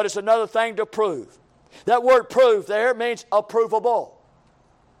examine, but it's another thing to prove. That word prove there means approvable.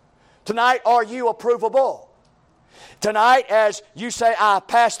 Tonight, are you approvable? Tonight, as you say, I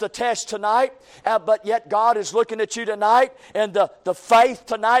passed the test tonight, but yet God is looking at you tonight, and the faith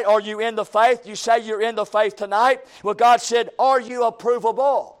tonight, are you in the faith? You say you're in the faith tonight. Well, God said, are you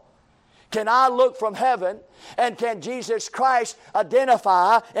approvable? Can I look from heaven, and can Jesus Christ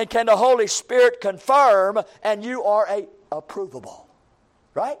identify, and can the Holy Spirit confirm, and you are approvable?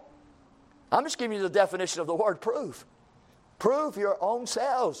 Right? I'm just giving you the definition of the word prove. Prove your own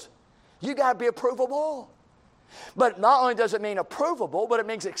selves. You got to be approvable. But not only does it mean approvable, but it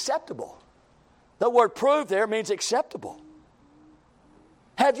means acceptable. The word prove there means acceptable.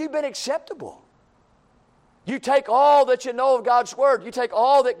 Have you been acceptable? You take all that you know of God's Word. You take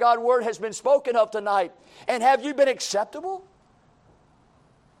all that God's Word has been spoken of tonight. And have you been acceptable?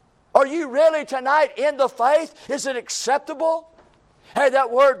 Are you really tonight in the faith? Is it acceptable? Hey,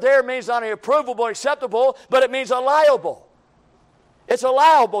 that word there means not only approvable and acceptable, but it means allowable. It's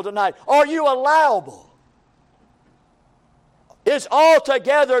allowable tonight. Are you allowable? Is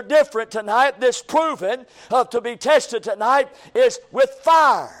altogether different tonight. This proven to be tested tonight is with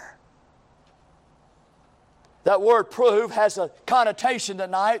fire. That word prove has a connotation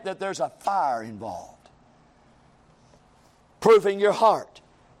tonight that there's a fire involved. Proving your heart,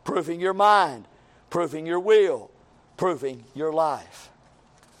 proving your mind, proving your will, proving your life.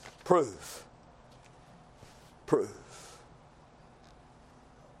 Prove.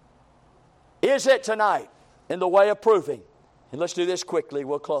 Is it tonight in the way of proving? And let's do this quickly.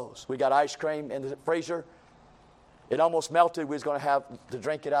 We'll close. We got ice cream in the freezer. It almost melted. We was going to have to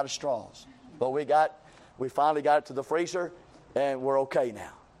drink it out of straws. But we finally got it to the freezer, and we're okay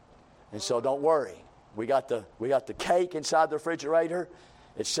now. And so don't worry. We got the cake inside the refrigerator.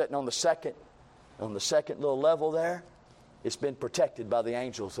 It's sitting on the second little level there. It's been protected by the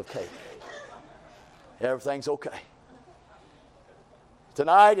angels of cake. Everything's okay.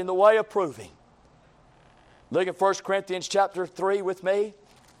 Tonight, in the way of proving, look at 1 Corinthians chapter 3 with me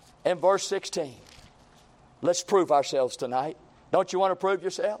and verse 16. Let's prove ourselves tonight. Don't you want to prove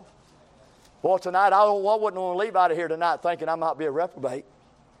yourself? Well, tonight, I wouldn't want to leave out of here tonight thinking I might be a reprobate.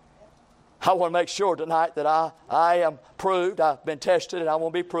 I want to make sure tonight that I am proved. I've been tested and I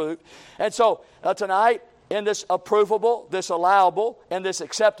want to be proved. And so tonight, in this approvable, this allowable, and this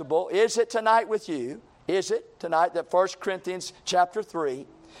acceptable, is it tonight with you? Is it tonight that 1 Corinthians chapter 3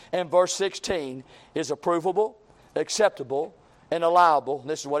 and verse 16 is approvable, acceptable, and allowable? And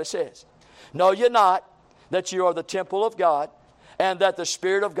this is what it says. Know ye not that you are the temple of God, and that the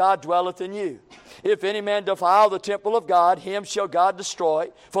Spirit of God dwelleth in you? If any man defile the temple of God, him shall God destroy,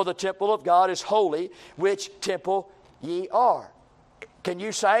 for the temple of God is holy, which temple ye are. Can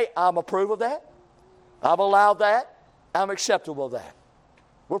you say, I'm approve of that? I'm allowed that? I'm acceptable of that?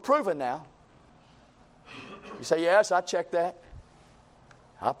 We're proven now. You say, yes, I check that.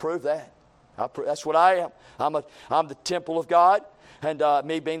 I prove that. That's what I am. I'm the temple of God. And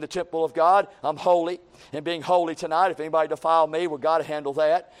me being the temple of God, I'm holy. And being holy tonight, if anybody defile me, well, God will handle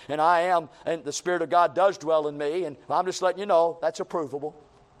that. And I am, and the Spirit of God does dwell in me. And I'm just letting you know, that's approvable.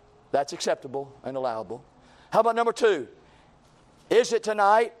 That's acceptable and allowable. How about number 2? Is it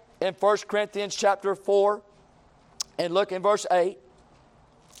tonight in 1 Corinthians chapter 4, and look in verse 8.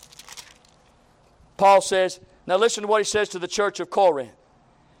 Paul says, now listen to what he says to the church of Corinth.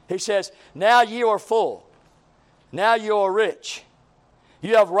 He says, now ye are full. Now you are rich.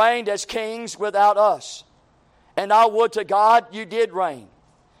 You have reigned as kings without us. And I would to God you did reign,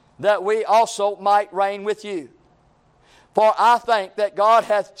 that we also might reign with you. For I think that God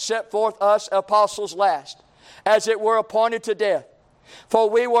hath set forth us apostles last, as it were appointed to death. For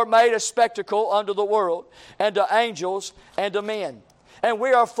we were made a spectacle unto the world, and to angels, and to men. And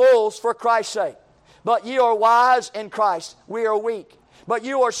we are fools for Christ's sake. But ye are wise in Christ. We are weak. But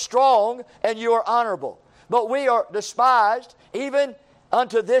you are strong, and you are honorable. but we are despised, even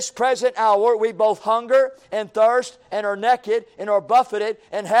unto this present hour. We both hunger and thirst, and are naked, and are buffeted,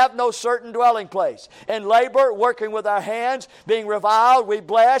 and have no certain dwelling place. And labor, working with our hands, being reviled, we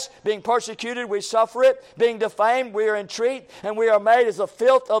bless, being persecuted, we suffer it, being defamed, we are entreat, and we are made as the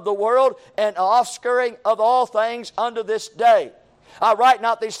filth of the world, and offscouring of all things unto this day. I write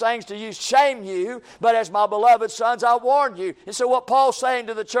not these things to shame you, but as my beloved sons, I warn you. And so what Paul's saying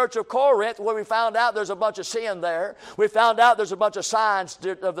to the church of Corinth, where we found out there's a bunch of sin there, we found out there's a bunch of signs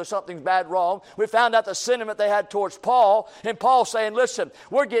of there's something bad wrong, we found out the sentiment they had towards Paul, and Paul's saying, listen,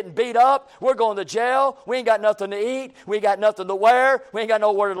 we're getting beat up, we're going to jail, we ain't got nothing to eat, we ain't got nothing to wear, we ain't got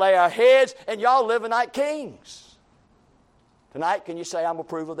nowhere to lay our heads, and y'all living like kings. Tonight, can you say, I'm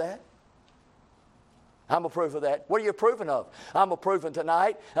approve of that? I'm approving of that. What are you approving of? I'm approving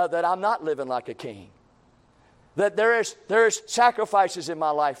tonight that I'm not living like a king. That there's sacrifices in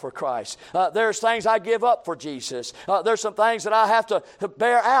my life for Christ. There's things I give up for Jesus. There's some things that I have to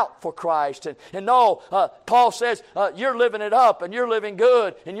bear out for Christ. And no, Paul says, you're living it up, and you're living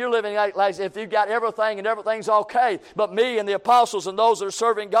good, and you're living like if you've got everything and everything's okay. But me and the apostles and those that are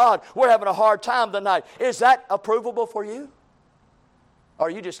serving God, we're having a hard time tonight. Is that approvable for you? Or are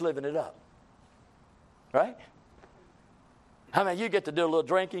you just living it up? Right? I mean, you get to do a little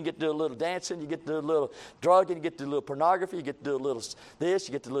drinking, you get to do a little dancing, you get to do a little drugging, you get to do a little pornography, you get to do a little this,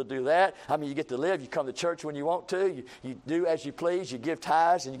 you get to do that. I mean, you get to live, you come to church when you want to, you do as you please, you give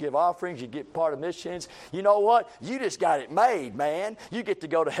tithes and you give offerings, you get part of missions. You know what? You just got it made, man. You get to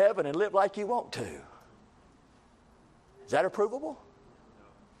go to heaven and live like you want to. Is that approvable?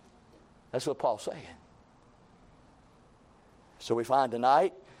 That's what Paul's saying. So we find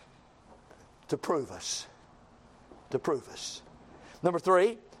tonight, to prove us. To prove us. Number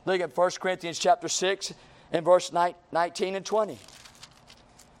 3, look at 1 Corinthians chapter 6 and verse 19 and 20.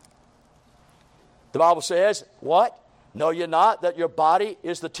 The Bible says, what? Know ye not that your body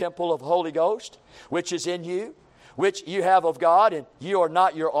is the temple of the Holy Ghost, which is in you, which you have of God, and you are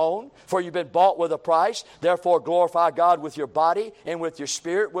not your own, for you've been bought with a price. Therefore glorify God with your body and with your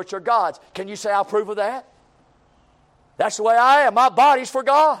spirit, which are God's. Can you say, I approve of that? That's the way I am. My body's for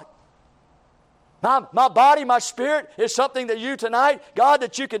God. My body, my spirit is something that you tonight, God,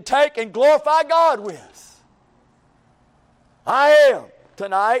 that you can take and glorify God with. I am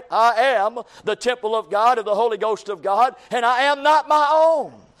tonight, I am the temple of God, of the Holy Ghost of God, and I am not my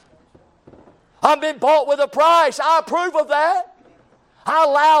own. I've been bought with a price. I approve of that. I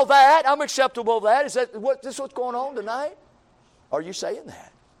allow that. I'm acceptable of that. Is this what's going on tonight? Are you saying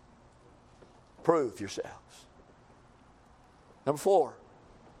that? Prove yourselves. Number 4.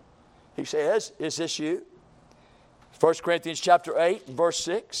 He says, is this you? 1 Corinthians chapter 8 and verse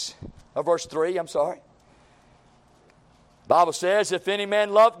 6, or verse 3, I'm sorry. The Bible says, if any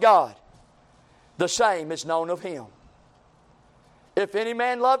man love God, the same is known of him. If any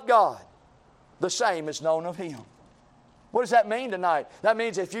man love God, the same is known of him. What does that mean tonight? That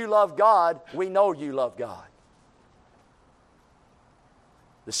means if you love God, we know you love God.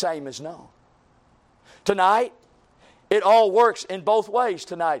 The same is known. Tonight, it all works in both ways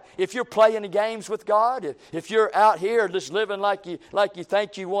tonight. If you're playing the games with God, if you're out here just living like you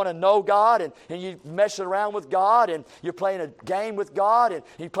think you want to know God, and you're messing around with God, and you're playing a game with God, and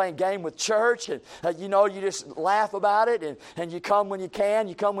you're playing a game with church, and you just laugh about it, and you come when you can,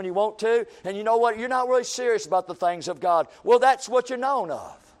 you come when you want to, and you know what? You're not really serious about the things of God. Well, that's what you're known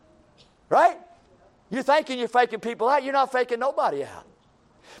of. Right? You're thinking you're faking people out. You're not faking nobody out.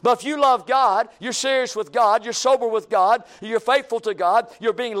 But if you love God, you're serious with God, you're sober with God, you're faithful to God,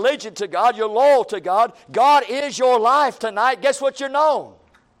 you're being allegiant to God, you're loyal to God, God is your life tonight. Guess what you're known?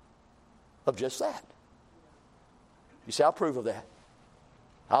 Of just that. You say, I approve of that.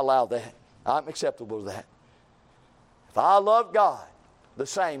 I allow that. I'm acceptable to that. If I love God, the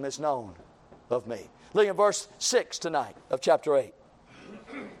same is known of me. Look at verse 6 tonight of chapter 8.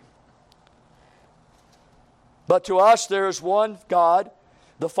 But to us there is one God,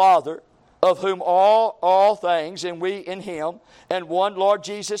 the Father, of whom all things, and we in Him, and one Lord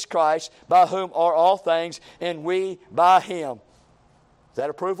Jesus Christ, by whom are all things, and we by Him. Is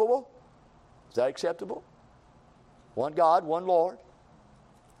that approvable? Is that acceptable? One God, one Lord,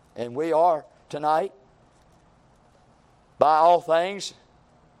 and we are tonight by all things,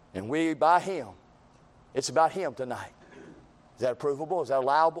 and we by Him. It's about Him tonight. Is that approvable? Is that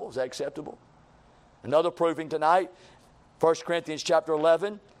allowable? Is that acceptable? Another proving tonight, 1 Corinthians chapter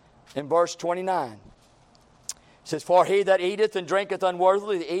 11 and verse 29. It says, for he that eateth and drinketh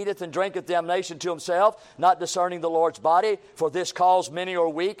unworthily, eateth and drinketh damnation to himself, not discerning the Lord's body. For this cause many are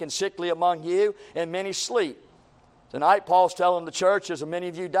weak and sickly among you, and many sleep. Tonight, Paul's telling the church, as many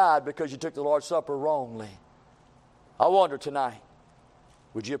of you died because you took the Lord's Supper wrongly. I wonder tonight,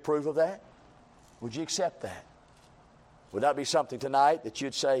 would you approve of that? Would you accept that? Would that be something tonight that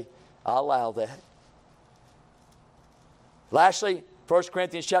you'd say, I'll allow that? Lastly, 1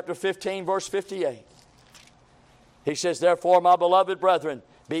 Corinthians chapter 15, verse 58. He says, therefore, my beloved brethren,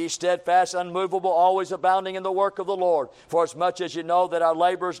 be ye steadfast, unmovable, always abounding in the work of the Lord. For as much as you know that our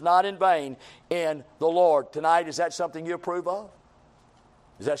labor is not in vain in the Lord. Tonight, is that something you approve of?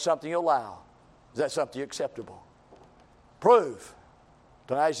 Is that something you allow? Is that something acceptable? Prove.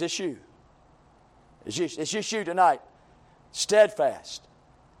 Tonight, is this you? Is this you tonight? Steadfast,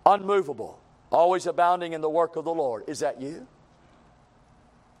 unmovable, always abounding in the work of the Lord. Is that you?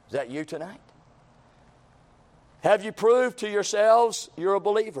 Is that you tonight? Have you proved to yourselves you're a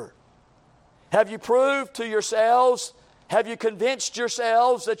believer? Have you proved to yourselves, have you convinced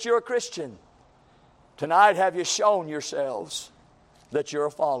yourselves that you're a Christian? Tonight, have you shown yourselves that you're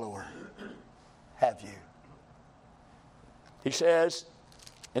a follower? Have you? He says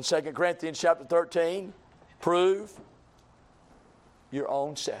in 2 Corinthians chapter 13, prove your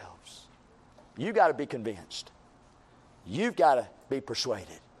own selves. You've got to be convinced. You've got to be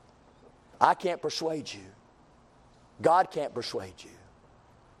persuaded. I can't persuade you. God can't persuade you.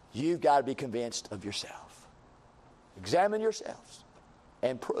 You've got to be convinced of yourself. Examine yourselves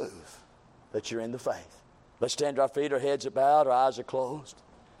and prove that you're in the faith. Let's stand to our feet, our heads are bowed, our eyes are closed.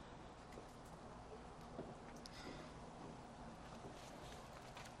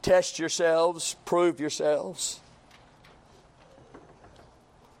 Test yourselves, prove yourselves.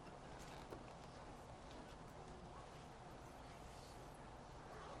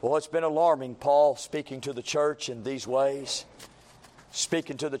 Well, it's been alarming, Paul speaking to the church in these ways,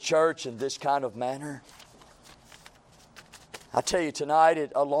 speaking to the church in this kind of manner. I tell you tonight,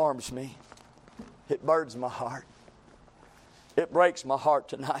 it alarms me. It burdens my heart. It breaks my heart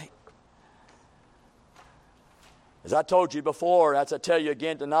tonight. As I told you before, as I tell you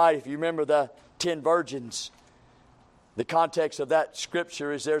again tonight, if you remember the 10 virgins, the context of that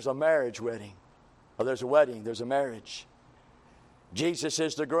scripture is there's a marriage wedding. Or there's a wedding, there's a marriage. Jesus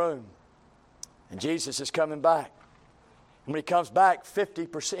is the groom. And Jesus is coming back. And when he comes back,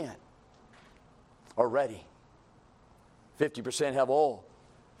 50% are ready. 50% have oil.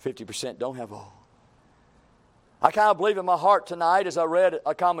 50% don't have oil. I kind of believe in my heart tonight as I read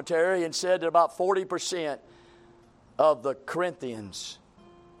a commentary and said that about 40% of the Corinthians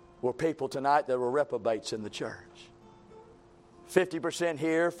were people tonight that were reprobates in the church. 50%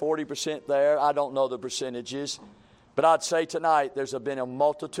 here, 40% there. I don't know the percentages. But I'd say tonight there's been a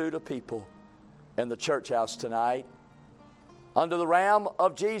multitude of people in the church house tonight under the realm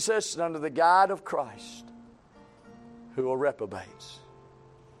of Jesus and under the guide of Christ who are reprobates.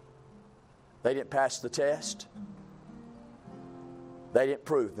 They didn't pass the test. They didn't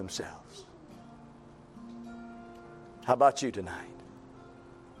prove themselves. How about you tonight?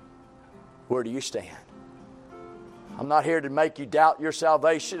 Where do you stand? I'm not here to make you doubt your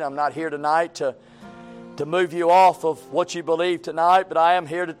salvation. I'm not here tonight to move you off of what you believe tonight, but I am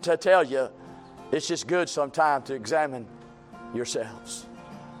here to tell you it's just good sometime to examine yourselves.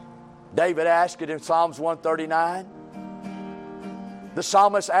 David asked it in Psalms 139. The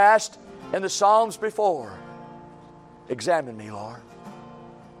psalmist asked in the Psalms before, examine me, Lord.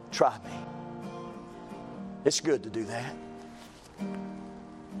 Try me. It's good to do that.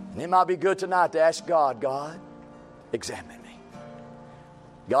 And it might be good tonight to ask God, examine me.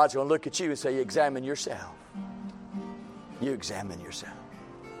 God's going to look at you and say, examine yourself. You examine yourself.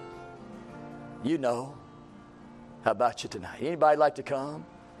 You know. How about you tonight? Anybody like to come?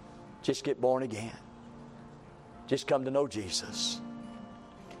 Just get born again. Just come to know Jesus.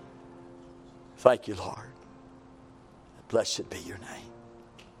 Thank you, Lord. Blessed be your name.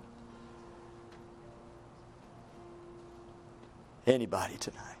 Anybody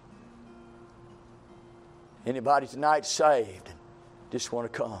tonight? Anybody tonight saved and just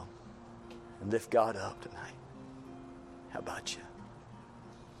want to come and lift God up tonight? How about you?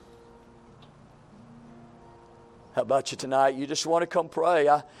 How about you tonight? You just want to come pray.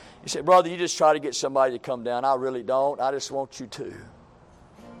 You say, brother, you just try to get somebody to come down. I really don't. I just want you to.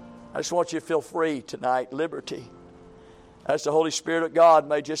 I just want you to feel free tonight, liberty. As the Holy Spirit of God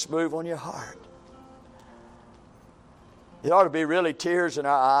may just move on your heart. There ought to be really tears in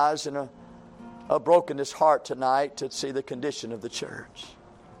our eyes and a brokenness heart tonight to see the condition of the church.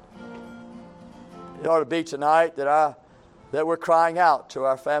 It ought to be tonight that we're crying out to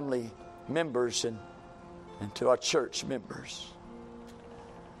our family members and to our church members.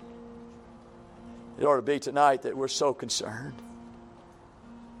 It ought to be tonight that we're so concerned.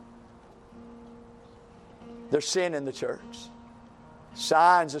 There's sin in the church.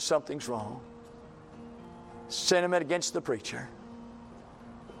 Signs of something's wrong. Sentiment against the preacher.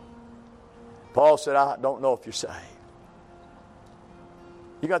 Paul said, I don't know if you're saved.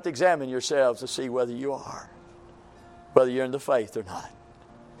 You got to examine yourselves to see whether you are. Whether you're in the faith or not.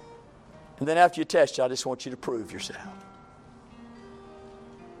 And then after you test you, I just want you to prove yourself.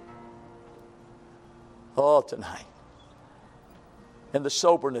 Oh, tonight. In the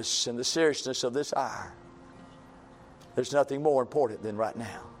soberness and the seriousness of this hour, there's nothing more important than right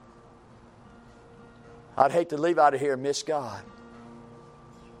now. I'd hate to leave out of here and miss God.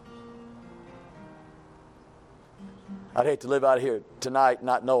 I'd hate to live out of here tonight and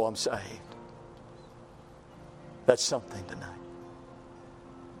not know I'm saved. That's something tonight.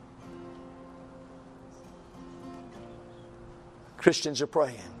 Christians are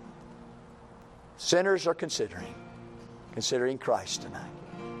praying. Sinners are considering Christ tonight.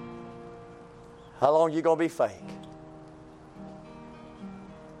 How long are you going to be fake?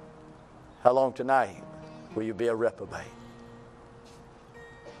 How long tonight will you be a reprobate?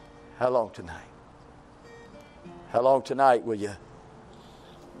 How long tonight? How long tonight will you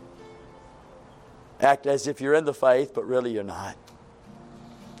act as if you're in the faith, but really you're not?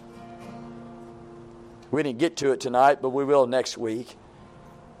 We didn't get to it tonight, but we will next week.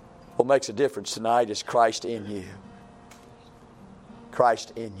 What makes a difference tonight is Christ in you.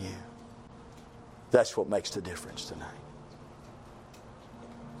 Christ in you. That's what makes the difference tonight.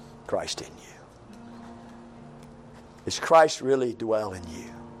 Christ in you. Is Christ really dwell in you?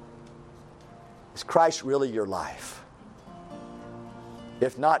 Is Christ really your life?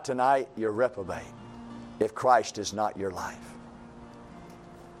 If not tonight, you're reprobate. If Christ is not your life.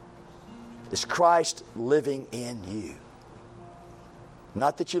 Is Christ living in you?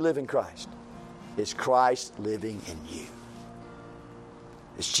 Not that you live in Christ. Is Christ living in you?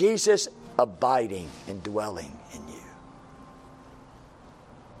 Is Jesus abiding and dwelling in you?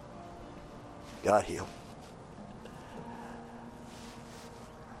 God heal.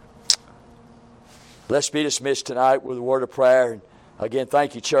 Let's be dismissed tonight with a word of prayer. And again,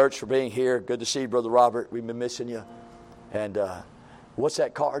 thank you, church, for being here. Good to see you, Brother Robert. We've been missing you. And what's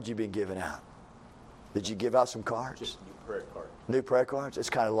that card you've been giving out? Did you give out some cards? Just new prayer card. New prayer cards? It's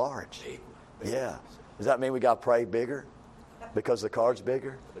kind of large. Yeah. Does that mean we got to pray bigger? Because the card's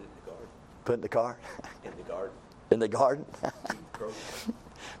bigger? Put it in the garden. Put it in the card? In the garden. In the garden?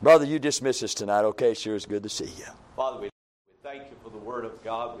 Brother, you dismiss us tonight, okay? Sure, it's good to see you. Father, we thank you for the word of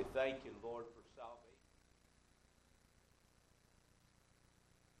God. We thank you, Lord, for salvation.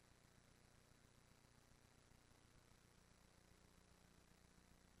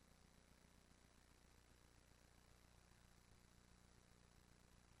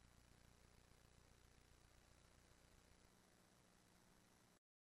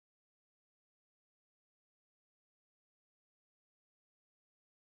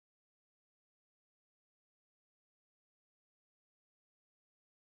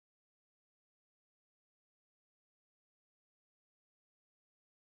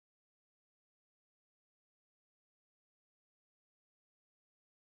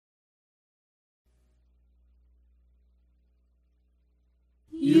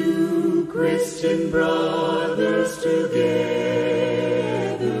 You Christian brothers together,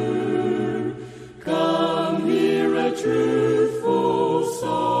 come hear a truthful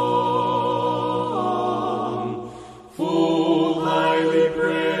song, full highly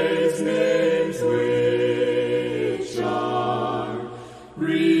praised names which are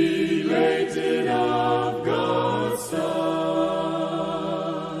related of God's Son.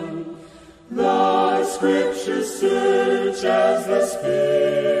 The Scriptures search as the Spirit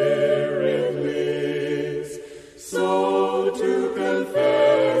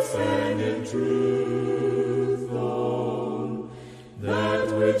truth own that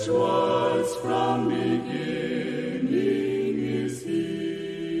which was from beginning is He.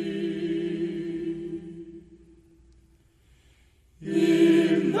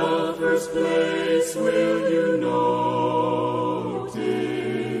 In the first place will you know